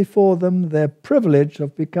set before them their privilege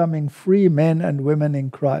of becoming free men and women in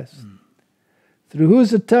Christ, through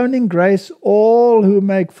whose atoning grace all who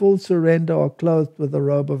make full surrender are clothed with the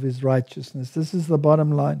robe of his righteousness. This is the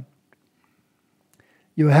bottom line.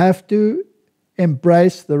 You have to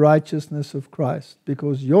embrace the righteousness of Christ,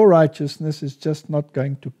 because your righteousness is just not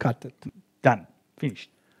going to cut it. Done. Finished.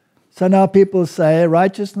 So now people say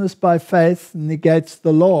righteousness by faith negates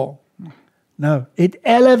the law. No, it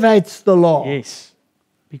elevates the law. Yes.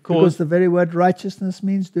 Because the very word righteousness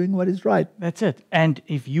means doing what is right. That's it. And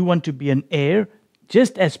if you want to be an heir,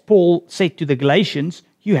 just as Paul said to the Galatians,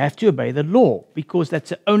 you have to obey the law, because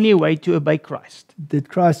that's the only way to obey Christ. Did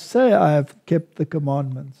Christ say, I have kept the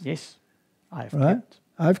commandments? Yes, I have Right? kept.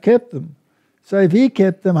 I've kept them. So if he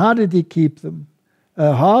kept them, how did he keep them?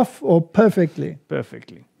 Half or perfectly?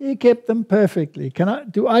 Perfectly. He kept them perfectly.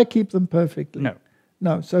 Do I keep them perfectly? No.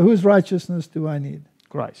 No. So whose righteousness do I need?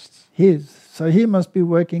 Christ's. His. So he must be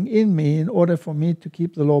working in me in order for me to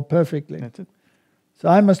keep the law perfectly. That's it. So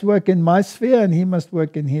I must work in my sphere and he must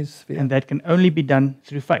work in his sphere. And that can only be done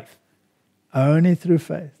through faith. Only through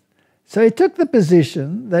faith. So he took the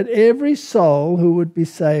position that every soul who would be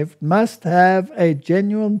saved must have a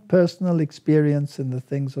genuine personal experience in the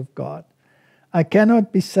things of God. I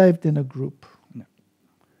cannot be saved in a group. No.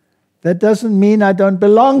 That doesn't mean I don't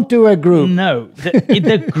belong to a group. No.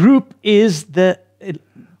 The group is the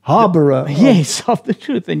harborer. Yes, of the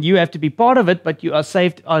truth. And you have to be part of it, but you are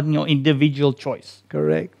saved on your individual choice.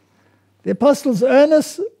 Correct. The apostles'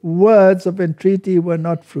 earnest words of entreaty were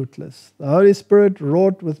not fruitless. The Holy Spirit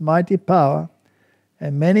wrought with mighty power,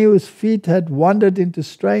 and many whose feet had wandered into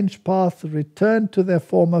strange paths returned to their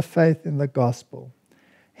former faith in the gospel.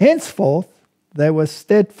 Henceforth, they were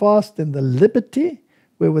steadfast in the liberty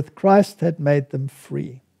wherewith Christ had made them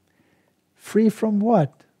free. Free from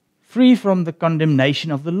what? Free from the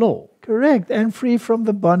condemnation of the law. Correct, and free from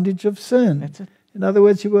the bondage of sin. That's it. In other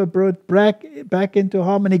words, you were brought back into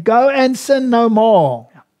harmony. Go and sin no more.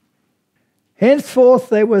 Yeah. Henceforth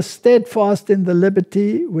they were steadfast in the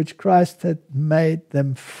liberty which Christ had made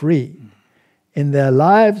them free. In their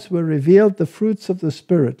lives were revealed the fruits of the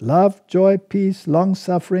Spirit: love, joy, peace,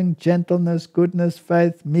 long-suffering, gentleness, goodness,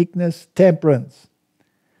 faith, meekness, temperance.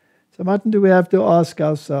 So, Martin, do we have to ask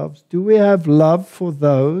ourselves, do we have love for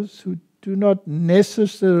those who do not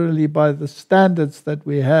necessarily, by the standards that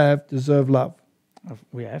we have, deserve love?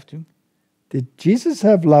 We have to. Did Jesus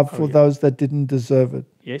have love for those that didn't deserve it?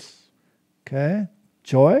 Yes. Okay.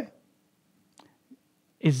 Joy?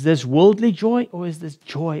 Is this worldly joy, or is this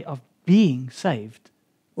joy of being saved?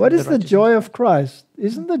 What is the joy of Christ?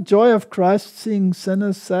 Isn't the joy of Christ seeing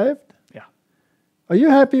sinners saved? Yeah. Are you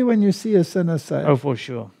happy when you see a sinner saved? Oh, for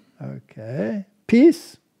sure. Okay.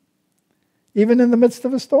 Peace? Even in the midst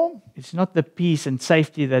of a storm? It's not the peace and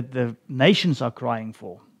safety that the nations are crying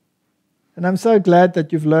for. And I'm so glad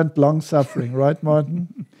that you've learned long-suffering, right,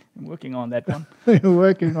 Martin? I'm working on that one. You're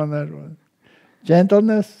working on that one.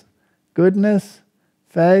 Gentleness, goodness,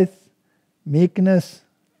 faith, meekness,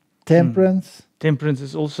 temperance. Temperance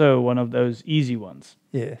is also one of those easy ones.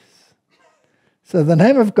 Yes. So the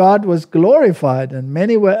name of God was glorified, and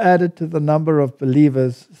many were added to the number of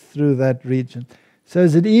believers through that region. So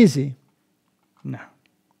is it easy? No.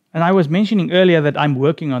 And I was mentioning earlier that I'm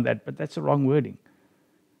working on that, but that's the wrong wording.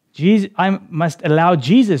 I must allow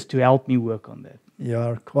Jesus to help me work on that. You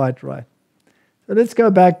are quite right. So let's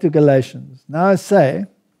go back to Galatians. Now I say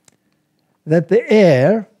that the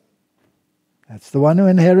heir, that's the one who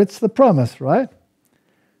inherits the promise, right?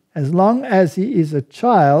 As long as he is a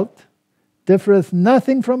child, differeth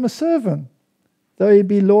nothing from a servant, though he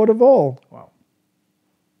be Lord of all. Wow.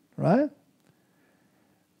 Right?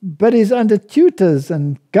 But is under tutors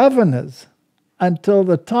and governors until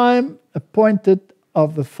the time appointed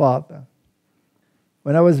of the Father.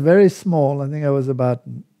 When I was very small, I think I was about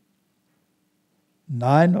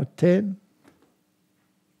 9 or 10,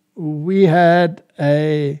 we had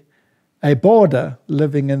a boarder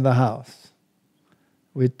living in the house.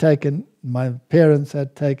 My parents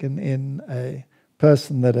had taken in a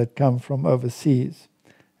person that had come from overseas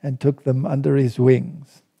and took them under his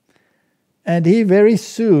wings. And he very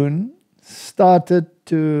soon started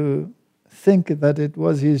to think that it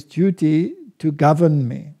was his duty to govern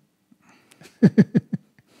me.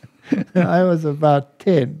 I was about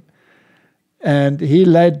 10. And he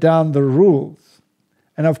laid down the rules.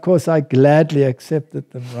 And of course, I gladly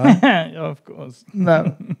accepted them, right? Of course.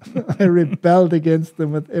 No, I rebelled against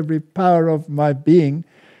them with every power of my being,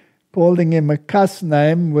 calling him a cuss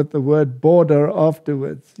name with the word border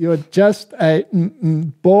afterwards. You're just a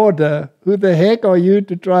border. Who the heck are you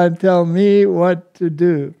to try and tell me what to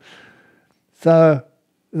do? So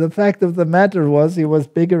the fact of the matter was he was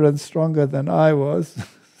bigger and stronger than I was.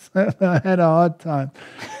 So I had a hard time.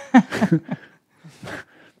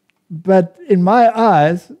 But in my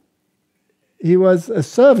eyes, he was a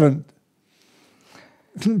servant.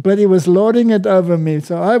 But he was lording it over me,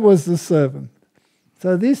 so I was the servant.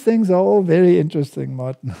 So these things are all very interesting,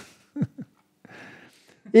 Martin.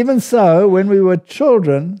 Even so, when we were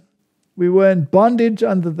children, we were in bondage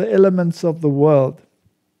under the elements of the world.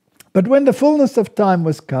 But when the fullness of time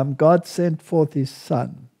was come, God sent forth his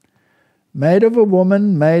Son, made of a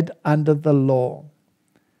woman, made under the law.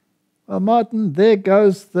 Well, Martin, there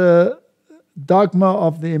goes the dogma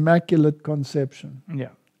of the Immaculate Conception. Yeah.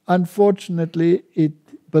 Unfortunately, it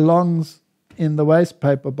belongs in the waste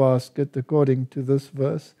paper basket, according to this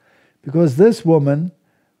verse, because this woman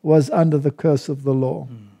was under the curse of the law.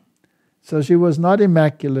 So she was not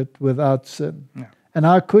immaculate without sin. Yeah. And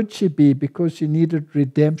how could she be? Because she needed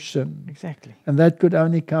redemption. Exactly. And that could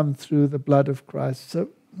only come through the blood of Christ. So,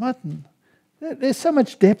 Martin, there's so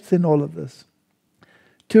much depth in all of this.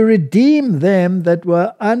 To redeem them that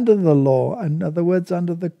were under the law, in other words,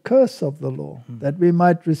 under the curse of the law, that we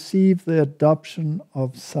might receive the adoption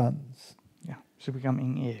of sons. Yeah. So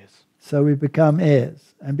becoming heirs. So we become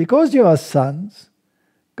heirs. And because you are sons,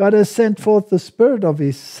 God has sent forth the Spirit of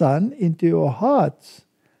his Son into your hearts,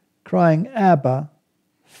 crying, Abba,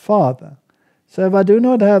 Father. So if I do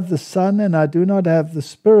not have the Son, and I do not have the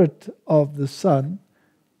Spirit of the Son,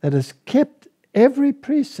 that has kept every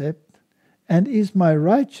precept and is my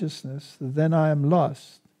righteousness, then I am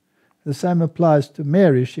lost. The same applies to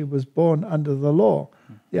Mary. She was born under the law.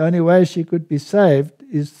 The only way she could be saved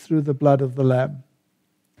is through the blood of the Lamb.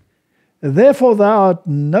 Therefore thou art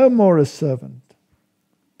no more a servant,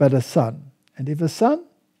 but a son. And if a son,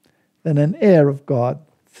 then an heir of God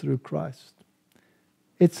through Christ.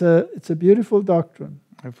 It's a beautiful doctrine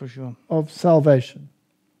For sure. of salvation.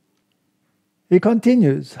 He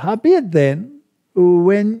continues, howbeit then,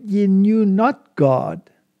 when ye knew not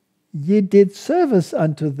God, ye did service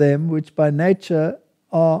unto them which by nature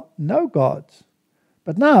are no gods.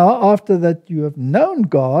 But now, after that you have known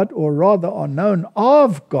God, or rather are known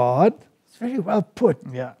of God, it's very well put.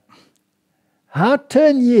 Yeah. How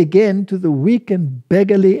turn ye again to the weak and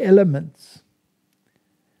beggarly elements,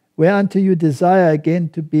 whereunto you desire again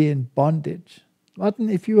to be in bondage? Martin,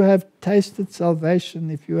 if you have tasted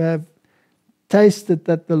salvation, if you have tasted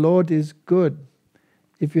that the Lord is good,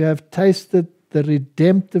 if you have tasted the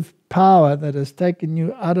redemptive power that has taken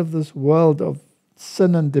you out of this world of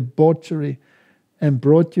sin and debauchery and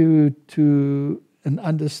brought you to an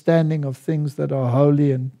understanding of things that are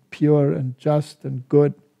holy and pure and just and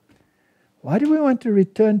good, why do we want to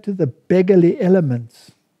return to the beggarly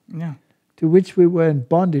elements to which we were in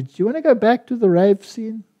bondage? Do you want to go back to the rave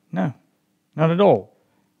scene? No, not at all.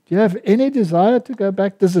 Do you have any desire to go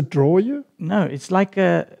back? Does it draw you? No, it's like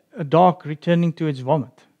a dog returning to its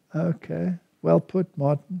vomit. Okay, well put,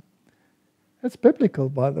 Martin. That's biblical,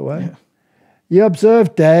 by the way. Yeah. You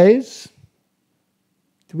observe days.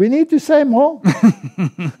 Do we need to say more?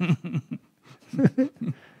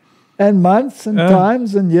 And months and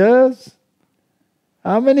times and years.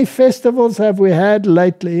 How many festivals have we had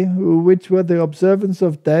lately which were the observance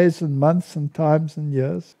of days and months and times and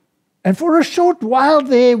years? And for a short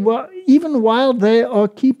while even while they are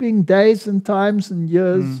keeping days and times and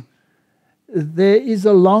years, there is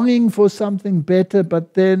a longing for something better,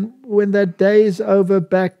 but then when that day is over,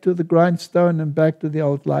 back to the grindstone and back to the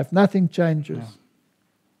old life. Nothing changes. Yeah.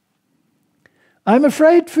 I'm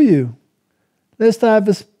afraid for you, lest I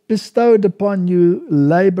have bestowed upon you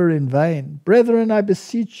labor in vain. Brethren, I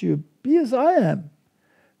beseech you, be as I am.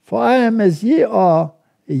 For I am as ye are,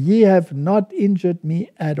 ye have not injured me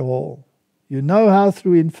at all. You know how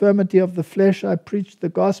through infirmity of the flesh I preached the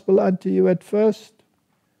gospel unto you at first.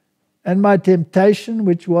 And my temptation,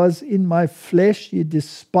 which was in my flesh, ye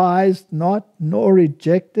despised not, nor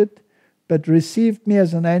rejected, but received me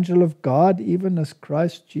as an angel of God, even as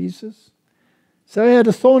Christ Jesus. So he had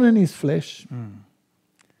a thorn in his flesh.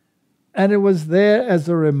 And it was there as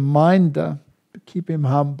a reminder to keep him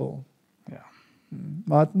humble. Yeah.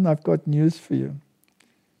 Martin, I've got news for you.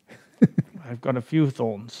 I've got a few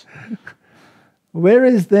thorns. Where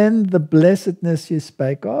is then the blessedness you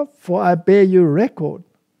spake of? For I bear you record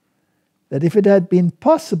that if it had been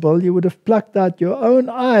possible, you would have plucked out your own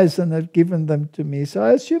eyes and have given them to me. So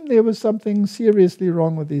I assume there was something seriously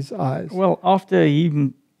wrong with his eyes. Well, after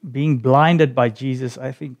even being blinded by Jesus,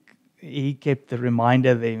 I think he kept the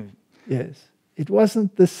reminder there. Yes, it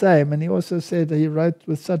wasn't the same. And he also said he wrote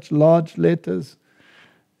with such large letters,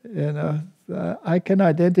 I can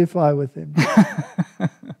identify with him.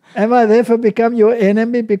 Am I therefore become your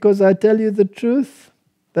enemy because I tell you the truth?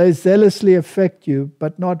 They zealously affect you,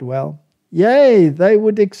 but not well. Yea, they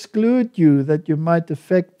would exclude you that you might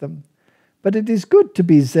affect them. But it is good to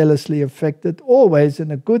be zealously affected, always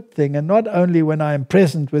in a good thing, and not only when I am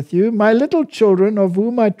present with you, my little children, of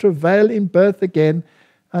whom I travail in birth again,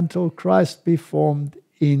 until Christ be formed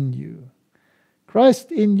in you.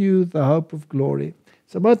 Christ in you, the hope of glory.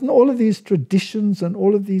 So, Martin, all of these traditions and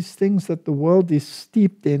all of these things that the world is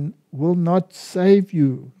steeped in will not save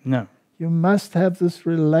you. No. You must have this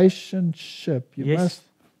relationship. You must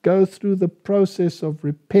go through the process of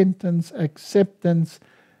repentance, acceptance,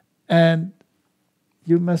 and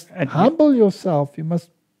you must humble yourself. You must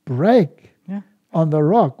break on the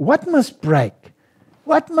rock. What must break?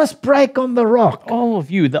 What must break on the rock? All of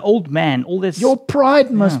you, the old man, all this. Your pride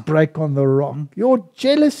must break on the rock. Your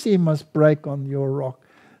jealousy must break on your rock.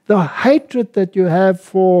 The hatred that you have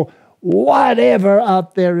for whatever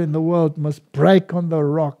out there in the world must break on the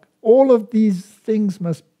rock. All of these things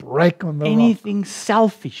must break on the rock. Anything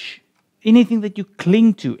selfish, anything that you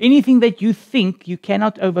cling to, anything that you think you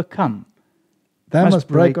cannot overcome, that must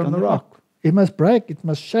break on the rock. It must break. It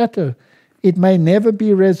must shatter. It may never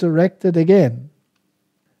be resurrected again.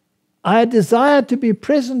 I desire to be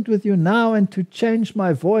present with you now and to change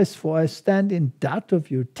my voice, for I stand in doubt of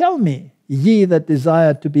you. Tell me, ye that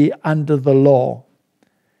desire to be under the law.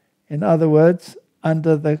 In other words,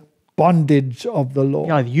 under the bondage of the law.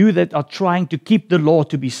 Yeah, you that are trying to keep the law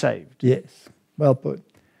to be saved. Yes, well put.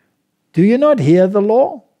 Do you not hear the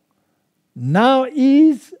law? Now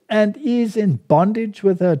is in bondage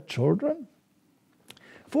with her children?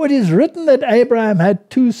 For it is written that Abraham had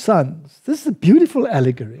 2 sons. This is a beautiful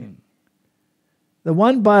allegory. The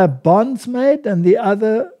one by a bondsmaid and the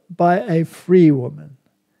other by a free woman.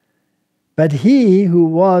 But he who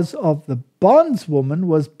was of the bondswoman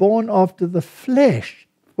was born after the flesh.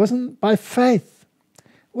 It wasn't by faith.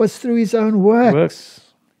 It was through his own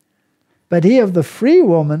works. But he of the free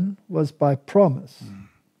woman was by promise.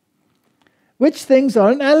 Which things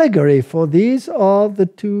are an allegory, for these are the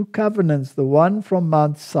 2 covenants, the one from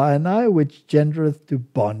Mount Sinai, which gendereth to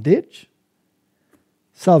bondage,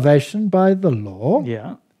 salvation by the law,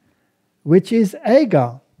 which is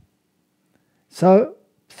Agar. So,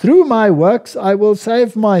 through my works I will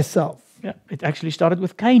save myself. Yeah, it actually started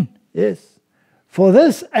with Cain. Yes. For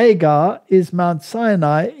this Agar is Mount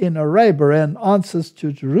Sinai in Arabia and answers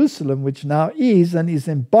to Jerusalem, which now is and is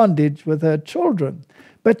in bondage with her children.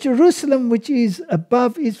 But Jerusalem, which is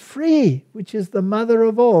above, is free, which is the mother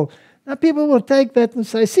of all. Now people will take that and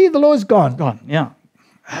say, see, the law is gone. Gone, yeah.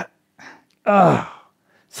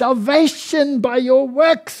 Salvation by your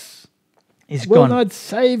works will not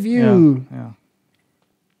save you. Yeah.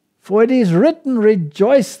 For it is written,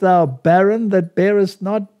 rejoice, thou barren that bearest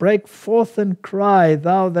not, break forth and cry,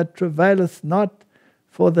 thou that travaileth not,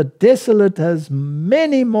 for the desolate has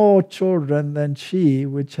many more children than she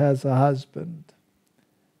which has a husband.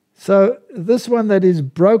 So this one that is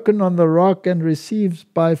broken on the rock and receives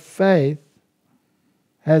by faith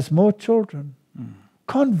has more children.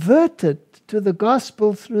 Converted to the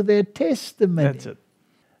gospel through their testimony. That's it.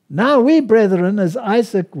 Now we, brethren, as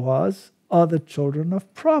Isaac was, are the children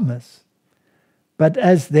of promise. But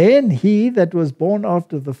as then he that was born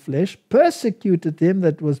after the flesh persecuted him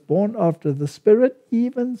that was born after the Spirit,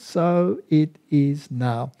 even so it is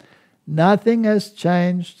now. Nothing has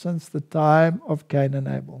changed since the time of Cain and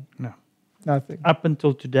Abel. No. Nothing. Up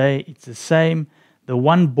until today, it's the same. The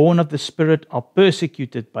one born of the Spirit are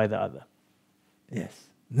persecuted by the other. Yes.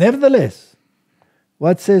 Nevertheless,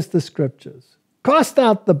 what says the Scriptures? Cast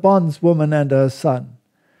out the bondswoman and her son,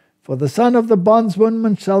 for the son of the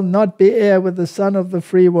bondswoman shall not be heir with the son of the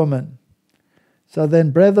free woman. So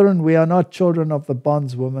then, brethren, we are not children of the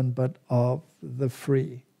bondswoman, but of the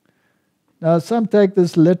free. Now, some take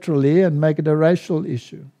this literally and make it a racial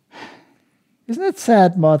issue. Isn't it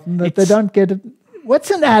sad, Martin, that they don't get it? What's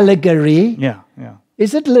an allegory? Yeah.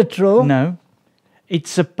 Is it literal? No. It's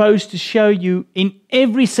supposed to show you in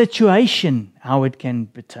every situation how it can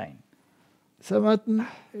pertain. So, Martin,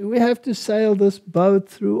 we have to sail this boat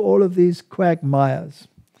through all of these quagmires.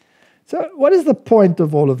 So, what is the point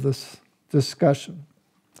of all of this discussion?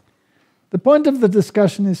 The point of the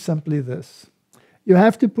discussion is simply this. You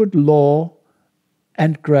have to put law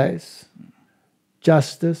and grace,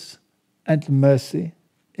 justice and mercy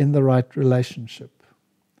in the right relationship.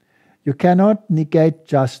 You cannot negate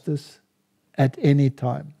justice at any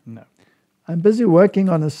time. No. I'm busy working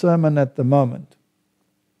on a sermon at the moment.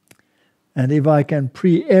 And if I can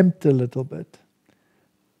preempt a little bit,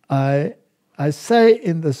 I say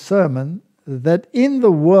in the sermon that in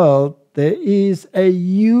the world there is a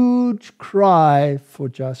huge cry for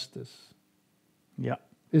justice. Yeah.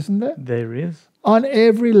 Isn't there? There is. On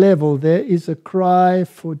every level there is a cry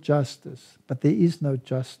for justice, but there is no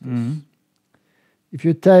justice. Mm-hmm. If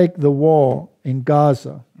you take the war in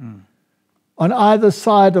Gaza, on either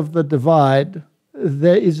side of the divide,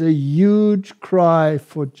 there is a huge cry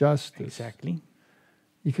for justice. Exactly.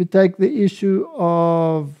 If you take the issue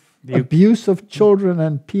of abuse of children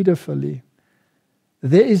and pedophilia,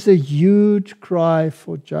 there is a huge cry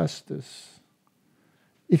for justice.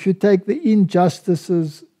 If you take the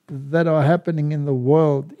injustices that are happening in the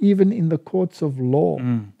world, even in the courts of law,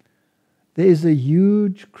 there is a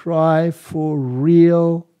huge cry for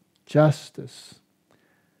real justice.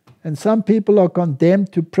 And some people are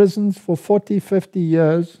condemned to prisons for 40, 50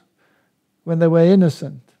 years when they were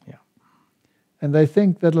innocent. Yeah. And they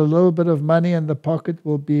think that a little bit of money in the pocket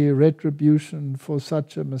will be retribution for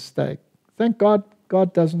such a mistake. Thank God,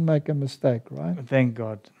 God doesn't make a mistake, right? Thank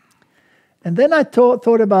God. And then I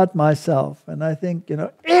thought about myself, and I think,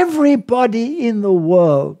 everybody in the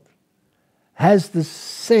world has the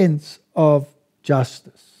sense of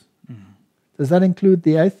justice. Does that include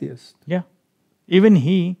the atheist? Yeah. Even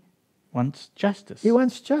he wants justice. He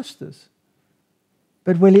wants justice.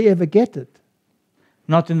 But will he ever get it?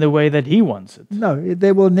 Not in the way that he wants it. No,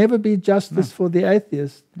 there will never be justice for the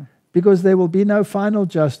atheist because there will be no final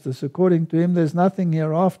justice. According to him, there's nothing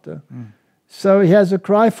hereafter. So he has a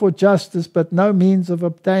cry for justice, but no means of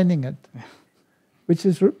obtaining it, which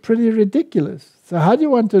is pretty ridiculous. So how do you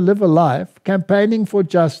want to live a life campaigning for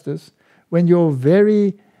justice when your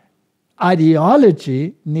very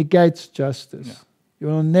ideology negates justice? Yeah. You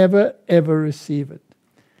will never, ever receive it.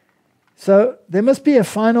 So there must be a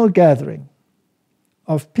final gathering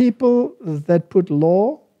of people that put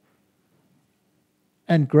law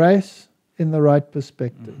and grace in the right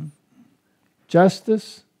perspective.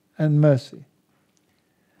 Justice and mercy.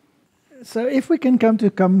 So if we can come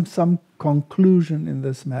to some conclusion in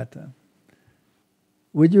this matter,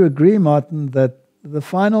 would you agree, Martin, that the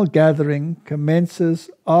final gathering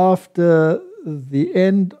commences after the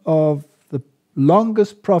end of the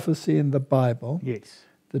longest prophecy in the Bible? Yes.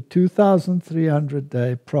 The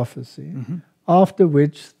 2,300-day prophecy, after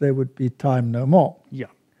which there would be time no more. Yeah.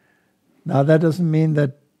 Now that doesn't mean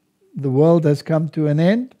that the world has come to an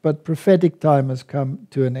end, but prophetic time has come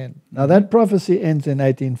to an end. Now that prophecy ends in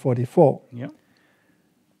 1844. Yeah.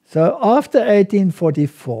 So after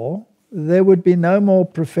 1844, there would be no more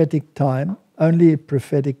prophetic time, only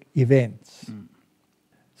prophetic events.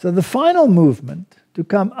 So the final movement to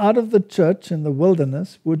come out of the church in the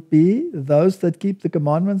wilderness would be those that keep the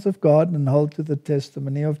commandments of God and hold to the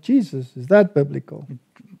testimony of Jesus. Is that biblical?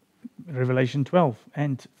 Revelation 12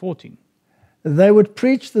 and 14. They would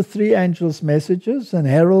preach the three angels' messages and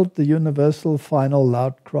herald the universal final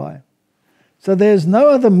loud cry. So there's no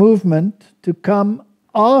other movement to come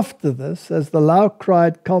after this, as the loud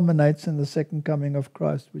cry culminates in the second coming of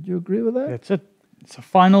Christ. Would you agree with that? That's it. It's a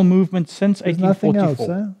final movement since There's 1844.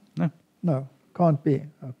 nothing else, eh? No. No, can't be.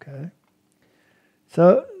 Okay.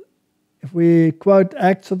 So if we quote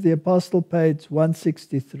Acts of the Apostle, page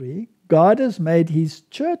 163, God has made his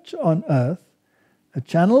church on earth a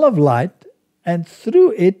channel of light, and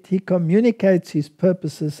through it he communicates his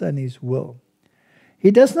purposes and his will.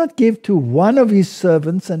 He does not give to one of his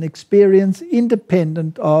servants an experience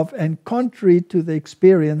independent of and contrary to the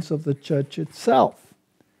experience of the church itself.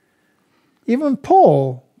 Even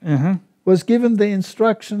Paul was given the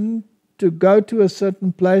instruction to go to a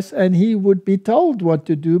certain place, and he would be told what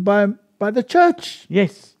to do by the church.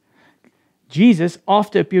 Yes. Jesus,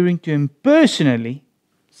 after appearing to him personally,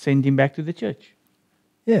 sent him back to the church.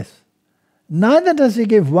 Yes. Neither does he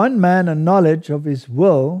give one man a knowledge of his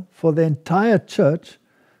will for the entire church,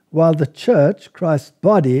 while the church, Christ's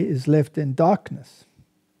body, is left in darkness.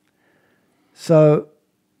 So,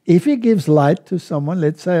 if he gives light to someone,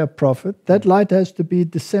 let's say a prophet, that light has to be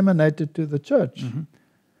disseminated to the church.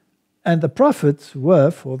 And the prophets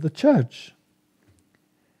were for the church.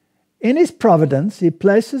 In his providence, he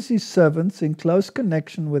places his servants in close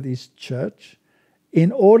connection with his church,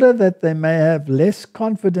 in order that they may have less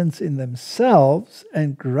confidence in themselves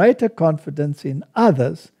and greater confidence in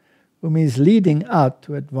others whom he is leading out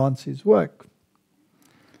to advance his work.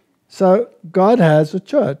 So God has a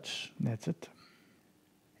church. That's it.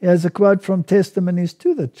 Here's a quote from Testimonies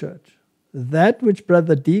to the Church. That which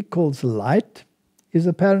Brother D calls light is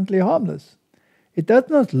apparently harmless. It does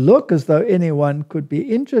not look as though anyone could be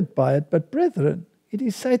injured by it, but brethren, it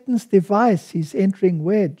is Satan's device, his entering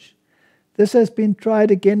wedge. This has been tried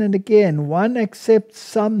again and again. One accepts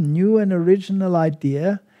some new and original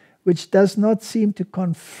idea which does not seem to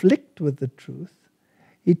conflict with the truth.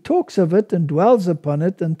 He talks of it and dwells upon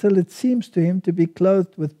it until it seems to him to be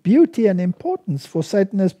clothed with beauty and importance, for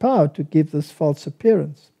Satan has power to give this false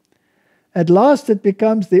appearance. At last it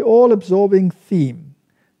becomes the all-absorbing theme,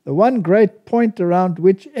 the one great point around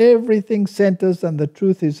which everything centers and the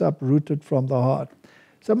truth is uprooted from the heart.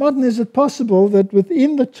 So, Martin, is it possible that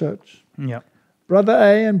within the church, Brother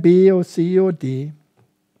A and B or C or D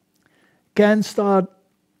can start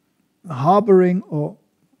harboring or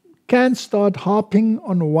can start harping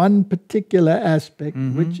on one particular aspect,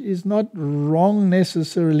 which is not wrong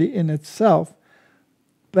necessarily in itself,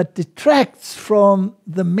 but detracts from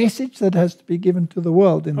the message that has to be given to the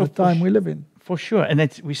world in the time we live in? For sure, and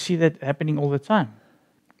we see that happening all the time.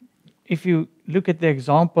 If you look at the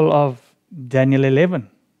example of Daniel 11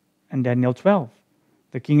 and Daniel 12,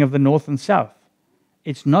 the king of the north and south,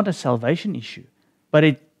 it's not a salvation issue,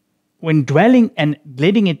 but when dwelling and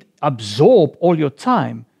letting it absorb all your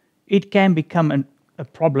time, it can become a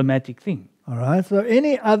problematic thing. All right, so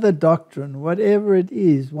any other doctrine, whatever it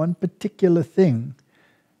is, one particular thing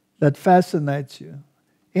that fascinates you,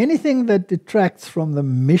 anything that detracts from the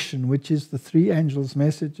mission, which is the three angels'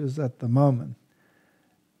 messages at the moment,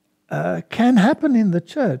 can happen in the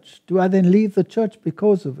church. Do I then leave the church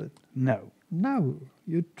because of it? No. No.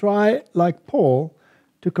 You try, like Paul,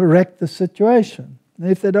 to correct the situation. And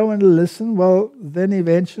if they don't want to listen, well, then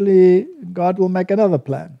eventually God will make another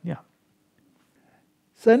plan. Yeah.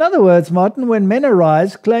 So in other words, Martin, when men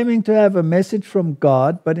arise claiming to have a message from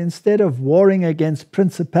God, but instead of warring against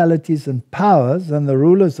principalities and powers and the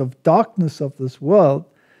rulers of darkness of this world,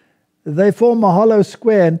 they form a hollow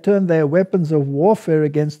square and turn their weapons of warfare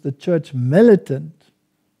against the church militant,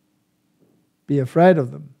 be afraid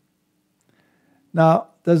of them. Now,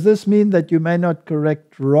 does this mean that you may not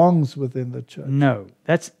correct wrongs within the church? No,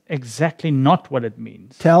 that's exactly not what it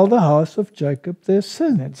means. Tell the house of Jacob their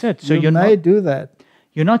sin. That's it. So you may do that.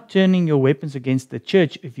 You're not turning your weapons against the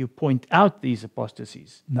church if you point out these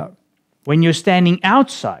apostasies. No. When you're standing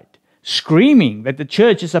outside screaming that the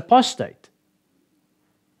church is apostate,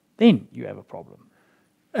 then you have a problem.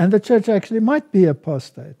 And the church actually might be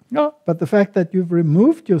apostate. No. But the fact that you've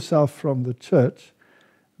removed yourself from the church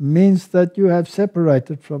means that you have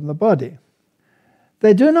separated from the body.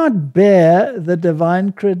 They do not bear the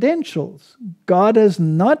divine credentials. God has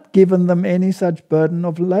not given them any such burden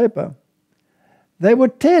of labor. They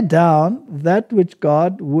would tear down that which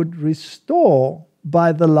God would restore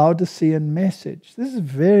by the Laodicean message. This is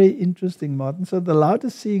very interesting, Martin. So the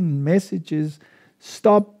Laodicean message is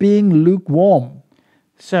stop being lukewarm.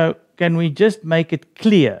 So can we just make it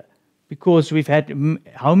clear? Because we've had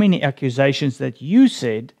how many accusations that you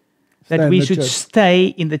said that we should stay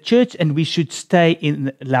in the church and we should stay in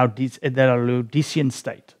the Laodicean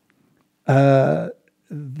state?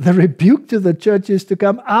 The rebuke to the church is to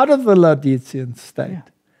come out of the Laodicean state. Yeah.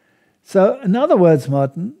 So, in other words,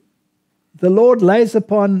 Martin, the Lord lays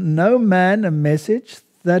upon no man a message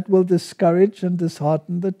that will discourage and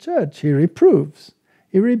dishearten the church. He reproves,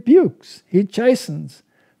 he rebukes, he chastens,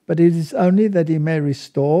 but it is only that he may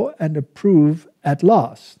restore and approve at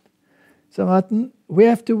last. So, Martin, we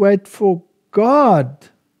have to wait for God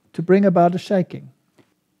to bring about a shaking.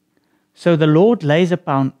 So the Lord lays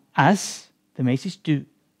upon us the message to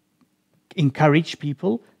encourage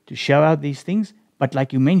people to show out these things, but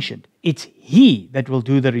like you mentioned, it's He that will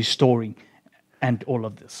do the restoring and all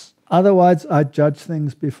of this. Otherwise, I judge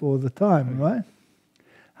things before the time, right?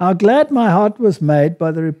 How glad my heart was made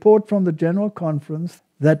by the report from the General Conference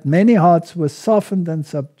that many hearts were softened and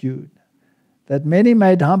subdued, that many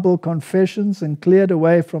made humble confessions and cleared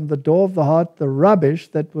away from the door of the heart the rubbish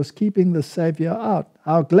that was keeping the Saviour out.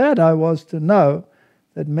 How glad I was to know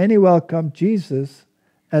that many welcomed Jesus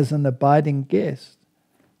as an abiding guest.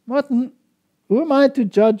 Martin, who am I to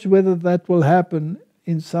judge whether that will happen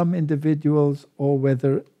in some individuals or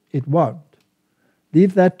whether it won't?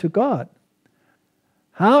 Leave that to God.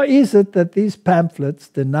 How is it that these pamphlets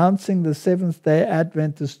denouncing the Seventh-day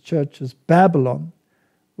Adventist Church as Babylon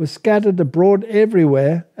were scattered abroad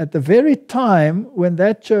everywhere at the very time when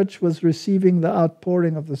that church was receiving the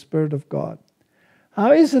outpouring of the Spirit of God?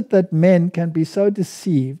 How is it that men can be so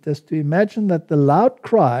deceived as to imagine that the loud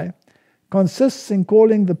cry consists in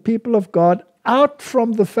calling the people of God out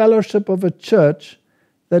from the fellowship of a church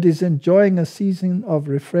that is enjoying a season of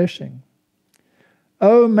refreshing?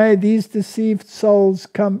 Oh, may these deceived souls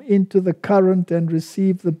come into the current and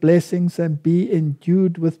receive the blessings and be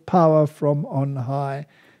endued with power from on high.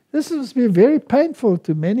 This has been very painful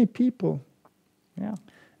to many people. Yeah.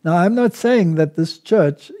 Now, I'm not saying that this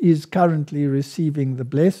church is currently receiving the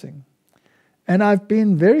blessing. And I've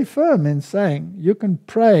been very firm in saying you can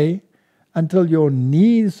pray until your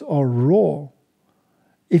knees are raw.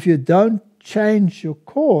 If you don't change your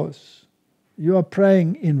course, you are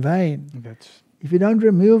praying in vain. If you don't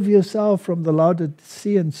remove yourself from the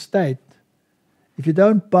Laodicean state, if you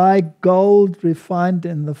don't buy gold refined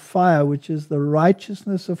in the fire, which is the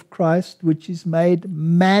righteousness of Christ, which is made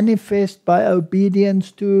manifest by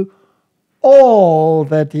obedience to all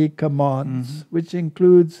that He commands, which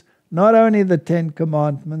includes not only the 10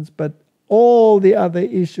 Commandments, but all the other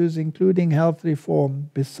issues, including health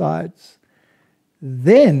reform besides.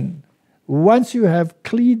 Then, once you have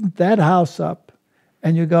cleaned that house up,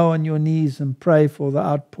 and you go on your knees and pray for the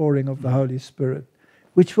outpouring of the Holy Spirit,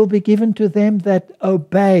 which will be given to them that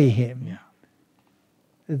obey Him,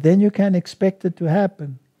 then you can expect it to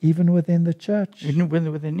happen, even within the church.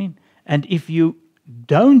 Even within. And if you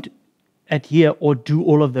don't adhere or do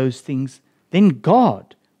all of those things, then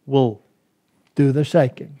God will do the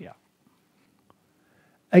shaking. Yeah.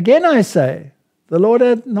 Again I say, the Lord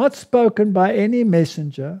hath not spoken by any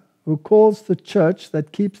messenger who calls the church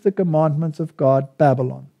that keeps the commandments of God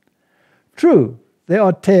Babylon. True, there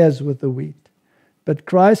are tares with the wheat, but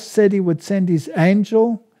Christ said He would send His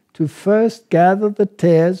angel to first gather the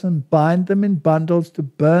tares and bind them in bundles to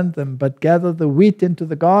burn them, but gather the wheat into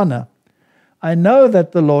the garner. I know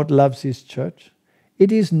that the Lord loves His church.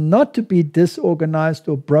 It is not to be disorganized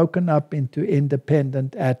or broken up into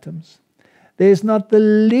independent atoms. There is not the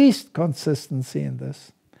least consistency in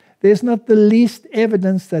this. There's not the least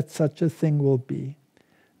evidence that such a thing will be.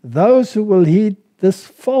 Those who will heed this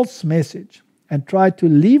false message and try to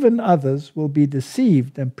leaven others will be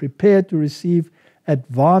deceived and prepared to receive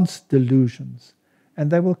advanced delusions, and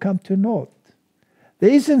they will come to naught. There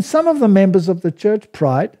is in some of the members of the church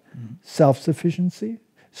pride, self-sufficiency,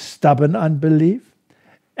 stubborn unbelief,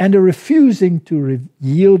 and a refusing to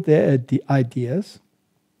yield their ideas,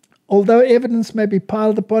 although evidence may be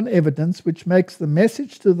piled upon evidence which makes the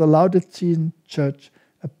message to the Laodicean church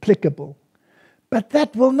applicable. But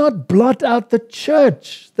that will not blot out the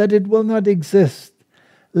church, that it will not exist.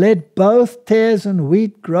 Let both tares and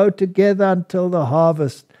wheat grow together until the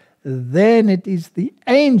harvest. Then it is the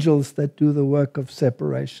angels that do the work of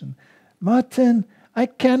separation. Martin, I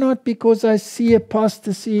cannot, because I see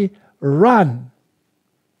apostasy, run.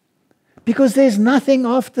 Because there's nothing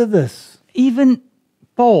after this. Even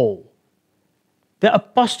Paul, the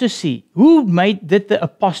apostasy, who did the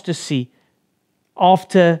apostasy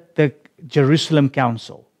after the Jerusalem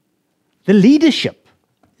Council? The leadership.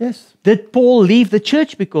 Yes. Did Paul leave the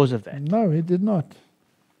church because of that? No, he did not.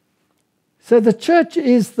 So the church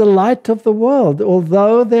is the light of the world.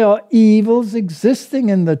 Although there are evils existing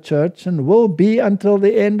in the church and will be until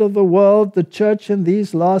the end of the world, the church in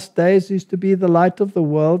these last days is to be the light of the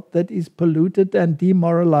world that is polluted and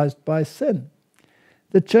demoralized by sin.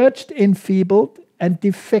 The church, enfeebled and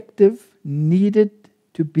defective, needed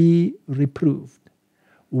to be reproved,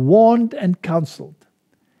 warned and counseled,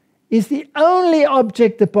 is the only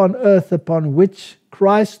object upon earth upon which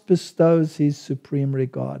Christ bestows his supreme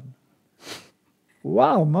regard.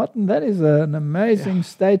 Wow, Martin, that is an amazing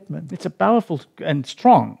statement. It's a powerful and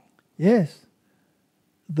strong. Yes.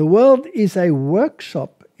 The world is a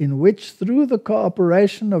workshop in which, through the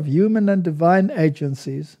cooperation of human and divine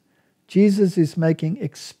agencies, Jesus is making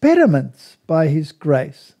experiments by his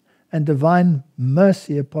grace and divine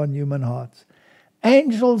mercy upon human hearts.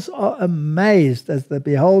 Angels are amazed as they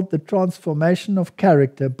behold the transformation of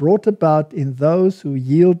character brought about in those who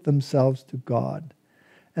yield themselves to God.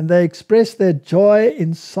 And they express their joy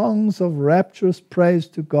in songs of rapturous praise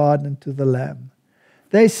to God and to the Lamb.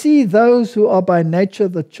 They see those who are by nature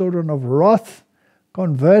the children of wrath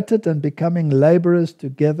converted and becoming laborers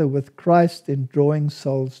together with Christ in drawing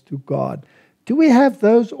souls to God. Do we have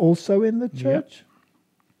those also in the church? Yep.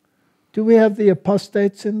 Do we have the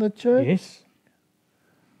apostates in the church? Yes.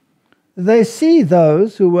 They see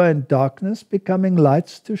those who were in darkness becoming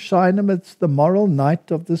lights to shine amidst the moral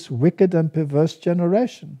night of this wicked and perverse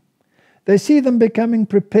generation. They see them becoming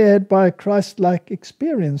prepared by a Christ-like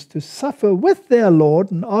experience to suffer with their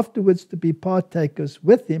Lord and afterwards to be partakers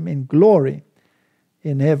with him in glory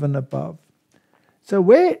in heaven above. So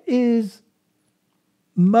where is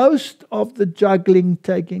most of the juggling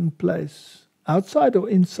taking place? Outside or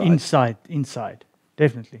inside? Inside,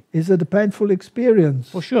 definitely. Is it a painful experience?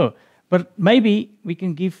 For sure. But maybe we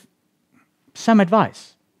can give some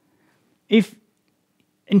advice. If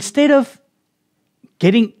instead of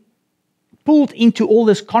getting pulled into all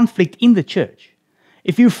this conflict in the church,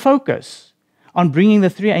 if you focus on bringing the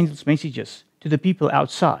three angels' messages to the people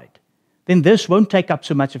outside, then this won't take up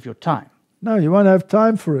so much of your time. No, you won't have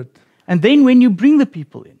time for it. And then when you bring the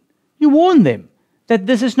people in, you warn them that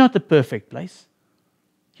this is not the perfect place.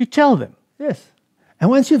 You tell them. Yes. And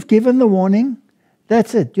once you've given the warning,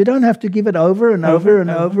 that's it. You don't have to give it over and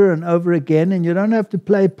over again, and you don't have to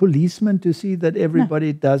play policeman to see that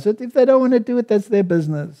everybody does it. If they don't want to do it, that's their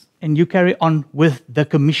business. And you carry on with the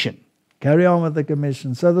commission. Carry on with the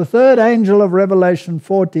commission. So the third angel of Revelation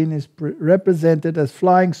 14 is represented as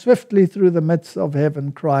flying swiftly through the midst of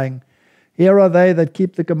heaven, crying, "Here are they that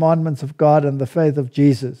keep the commandments of God and the faith of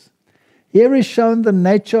Jesus." Here is shown the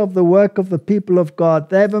nature of the work of the people of God.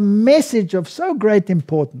 They have a message of so great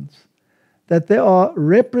importance that they are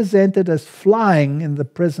represented as flying in the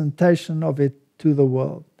presentation of it to the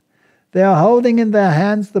world. They are holding in their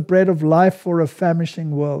hands the bread of life for a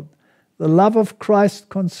famishing world. The love of Christ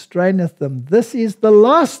constraineth them. This is the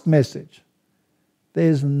last message. There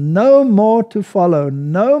is no more to follow,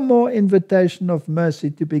 no more invitation of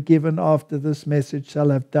mercy to be given after this message shall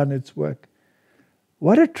have done its work.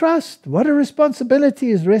 What a trust, what a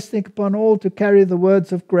responsibility is resting upon all to carry the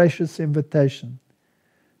words of gracious invitation.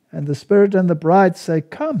 And the Spirit and the bride say,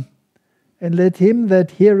 "Come." And let him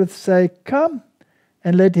that heareth say, "Come."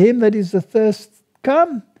 And let him that is athirst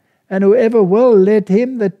come. And whoever will, let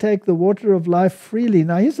him that take the water of life freely.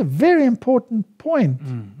 Now here's a very important point.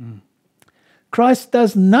 Christ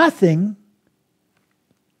does nothing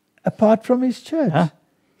apart from his church. Huh?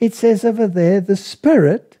 It says over there, the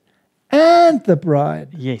Spirit and the bride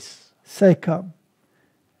Yes. say, "Come."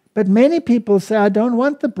 But many people say, I don't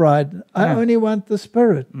want the bride. I Yeah. only want the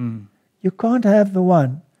Spirit. You can't have the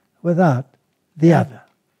one without the other.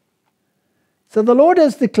 So the Lord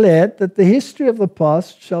has declared that the history of the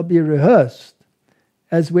past shall be rehearsed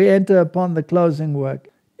as we enter upon the closing work.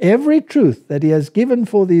 Every truth that He has given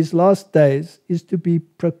for these last days is to be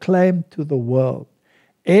proclaimed to the world.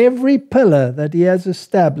 Every pillar that He has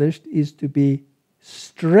established is to be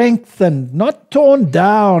strengthened, not torn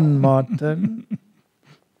down, Martin.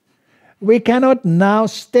 We cannot now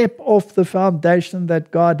step off the foundation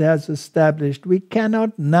that God has established. We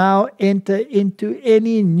cannot now enter into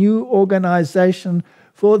any new organization,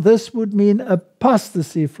 for this would mean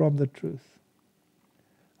apostasy from the truth.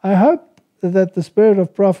 I hope that the spirit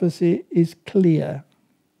of prophecy is clear.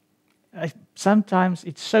 Sometimes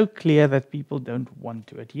it's so clear that people don't want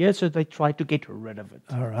to adhere, so they try to get rid of it.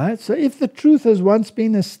 All right, so if the truth has once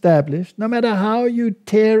been established, no matter how you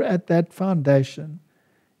tear at that foundation,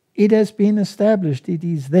 it has been established, it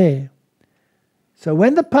is there. So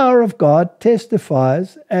when the power of God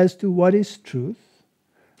testifies as to what is truth,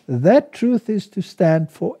 that truth is to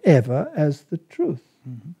stand forever as the truth.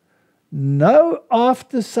 No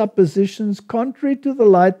after suppositions contrary to the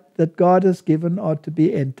light that God has given are to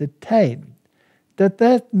be entertained. Does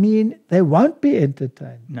that mean they won't be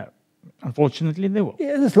entertained? No. Unfortunately, they will.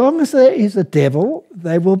 As long as there is a devil,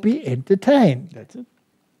 they will be entertained. That's it.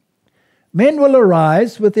 Men will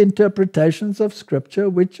arise with interpretations of Scripture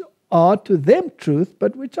which are to them truth,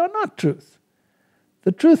 but which are not truth.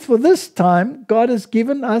 The truth for this time, God has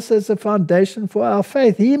given us as a foundation for our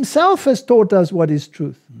faith. He Himself has taught us what is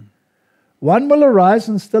truth. One will arise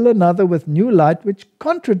and still another with new light which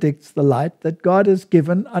contradicts the light that God has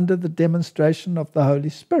given under the demonstration of the Holy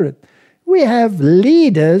Spirit. We have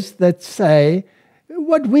leaders that say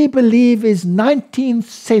what we believe is 19th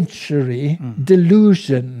century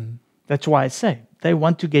delusion. That's why I say they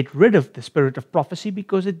want to get rid of the spirit of prophecy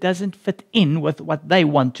because it doesn't fit in with what they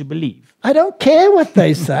want to believe. I don't care what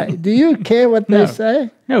they say. Do you care what they say?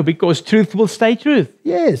 No, because truth will stay truth.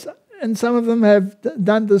 Yes, and some of them have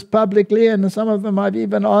done this publicly, and some of them I've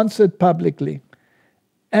even answered publicly.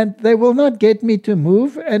 And they will not get me to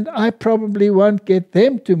move, and I probably won't get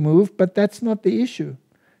them to move, but that's not the issue.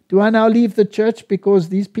 Do I now leave the church because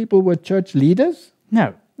these people were church leaders?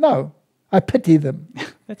 No. No, I pity them.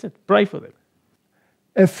 That's it. Pray for them.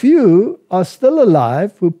 A few are still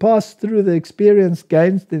alive who passed through the experience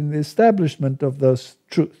gained in the establishment of those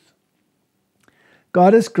truths.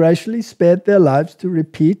 God has graciously spared their lives to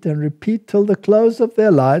repeat and repeat till the close of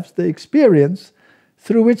their lives the experience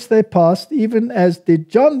through which they passed, even as did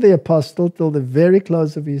John the Apostle till the very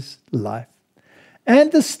close of his life.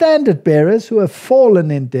 And the standard bearers who have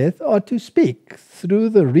fallen in death are to speak through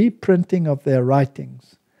the reprinting of their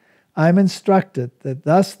writings. I am instructed that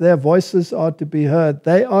thus their voices are to be heard.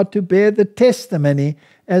 They are to bear the testimony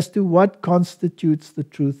as to what constitutes the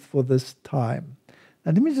truth for this time.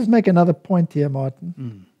 Now, let me just make another point here,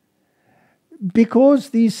 Martin. Because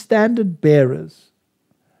these standard bearers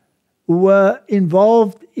were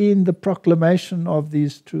involved in the proclamation of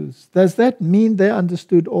these truths, does that mean they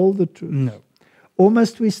understood all the truths? No. Or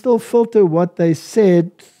must we still filter what they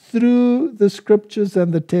said through the scriptures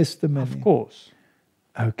and the testimony? Of course.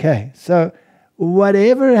 Okay, so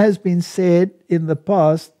whatever has been said in the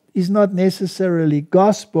past is not necessarily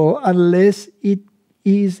gospel unless it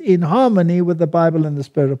is in harmony with the Bible and the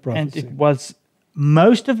spirit of prophecy. And it was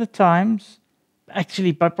most of the times,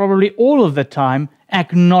 actually, but probably all of the time,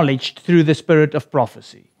 acknowledged through the spirit of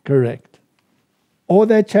prophecy. Correct. Or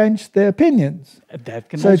they changed their opinions. That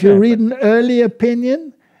can So also if you happen. read an early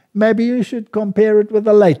opinion, maybe you should compare it with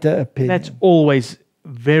a later opinion. That's always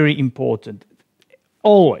very important.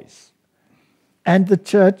 Always. And the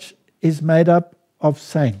church is made up of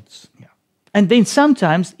saints. Yeah. And then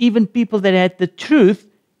sometimes even people that had the truth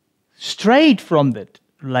strayed from it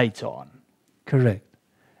later on. Correct.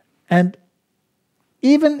 And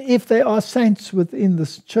even if there are saints within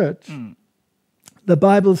this church, the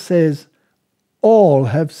Bible says all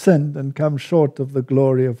have sinned and come short of the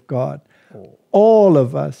glory of God. All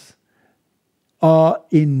of us are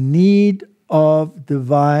in need of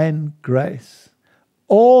divine grace.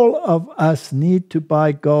 All of us need to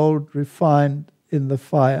buy gold refined in the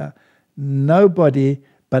fire. Nobody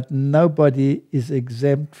is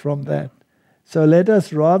exempt from that. So let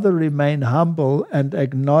us rather remain humble and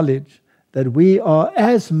acknowledge that we are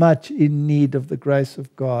as much in need of the grace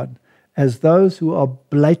of God as those who are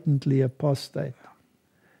blatantly apostate.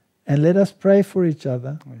 And let us pray for each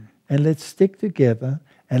other, and let's stick together,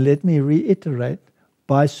 and let me reiterate,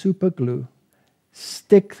 buy super glue,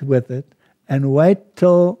 stick with it, and wait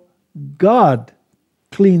till God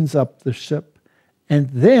cleans up the ship And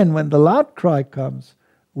then when the loud cry comes,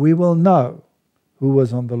 we will know who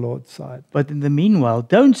was on the Lord's side. But in the meanwhile,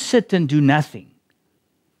 don't sit and do nothing.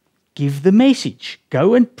 Give the message.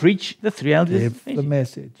 Go and preach the 300th Give the message.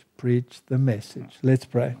 message. Preach the message. Let's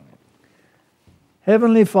pray.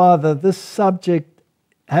 Heavenly Father, this subject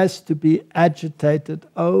has to be agitated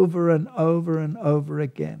over and over and over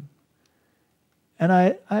again. And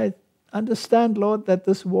I understand, Lord, that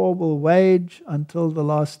this war will wage until the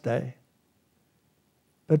last day.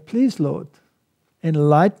 But please, Lord,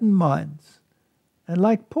 enlighten minds. And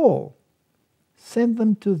like Paul, send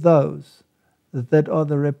them to those that are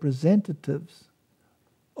the representatives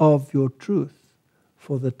of your truth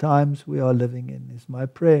for the times we are living in. Is my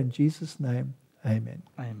prayer in Jesus' name. Amen.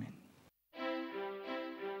 Amen.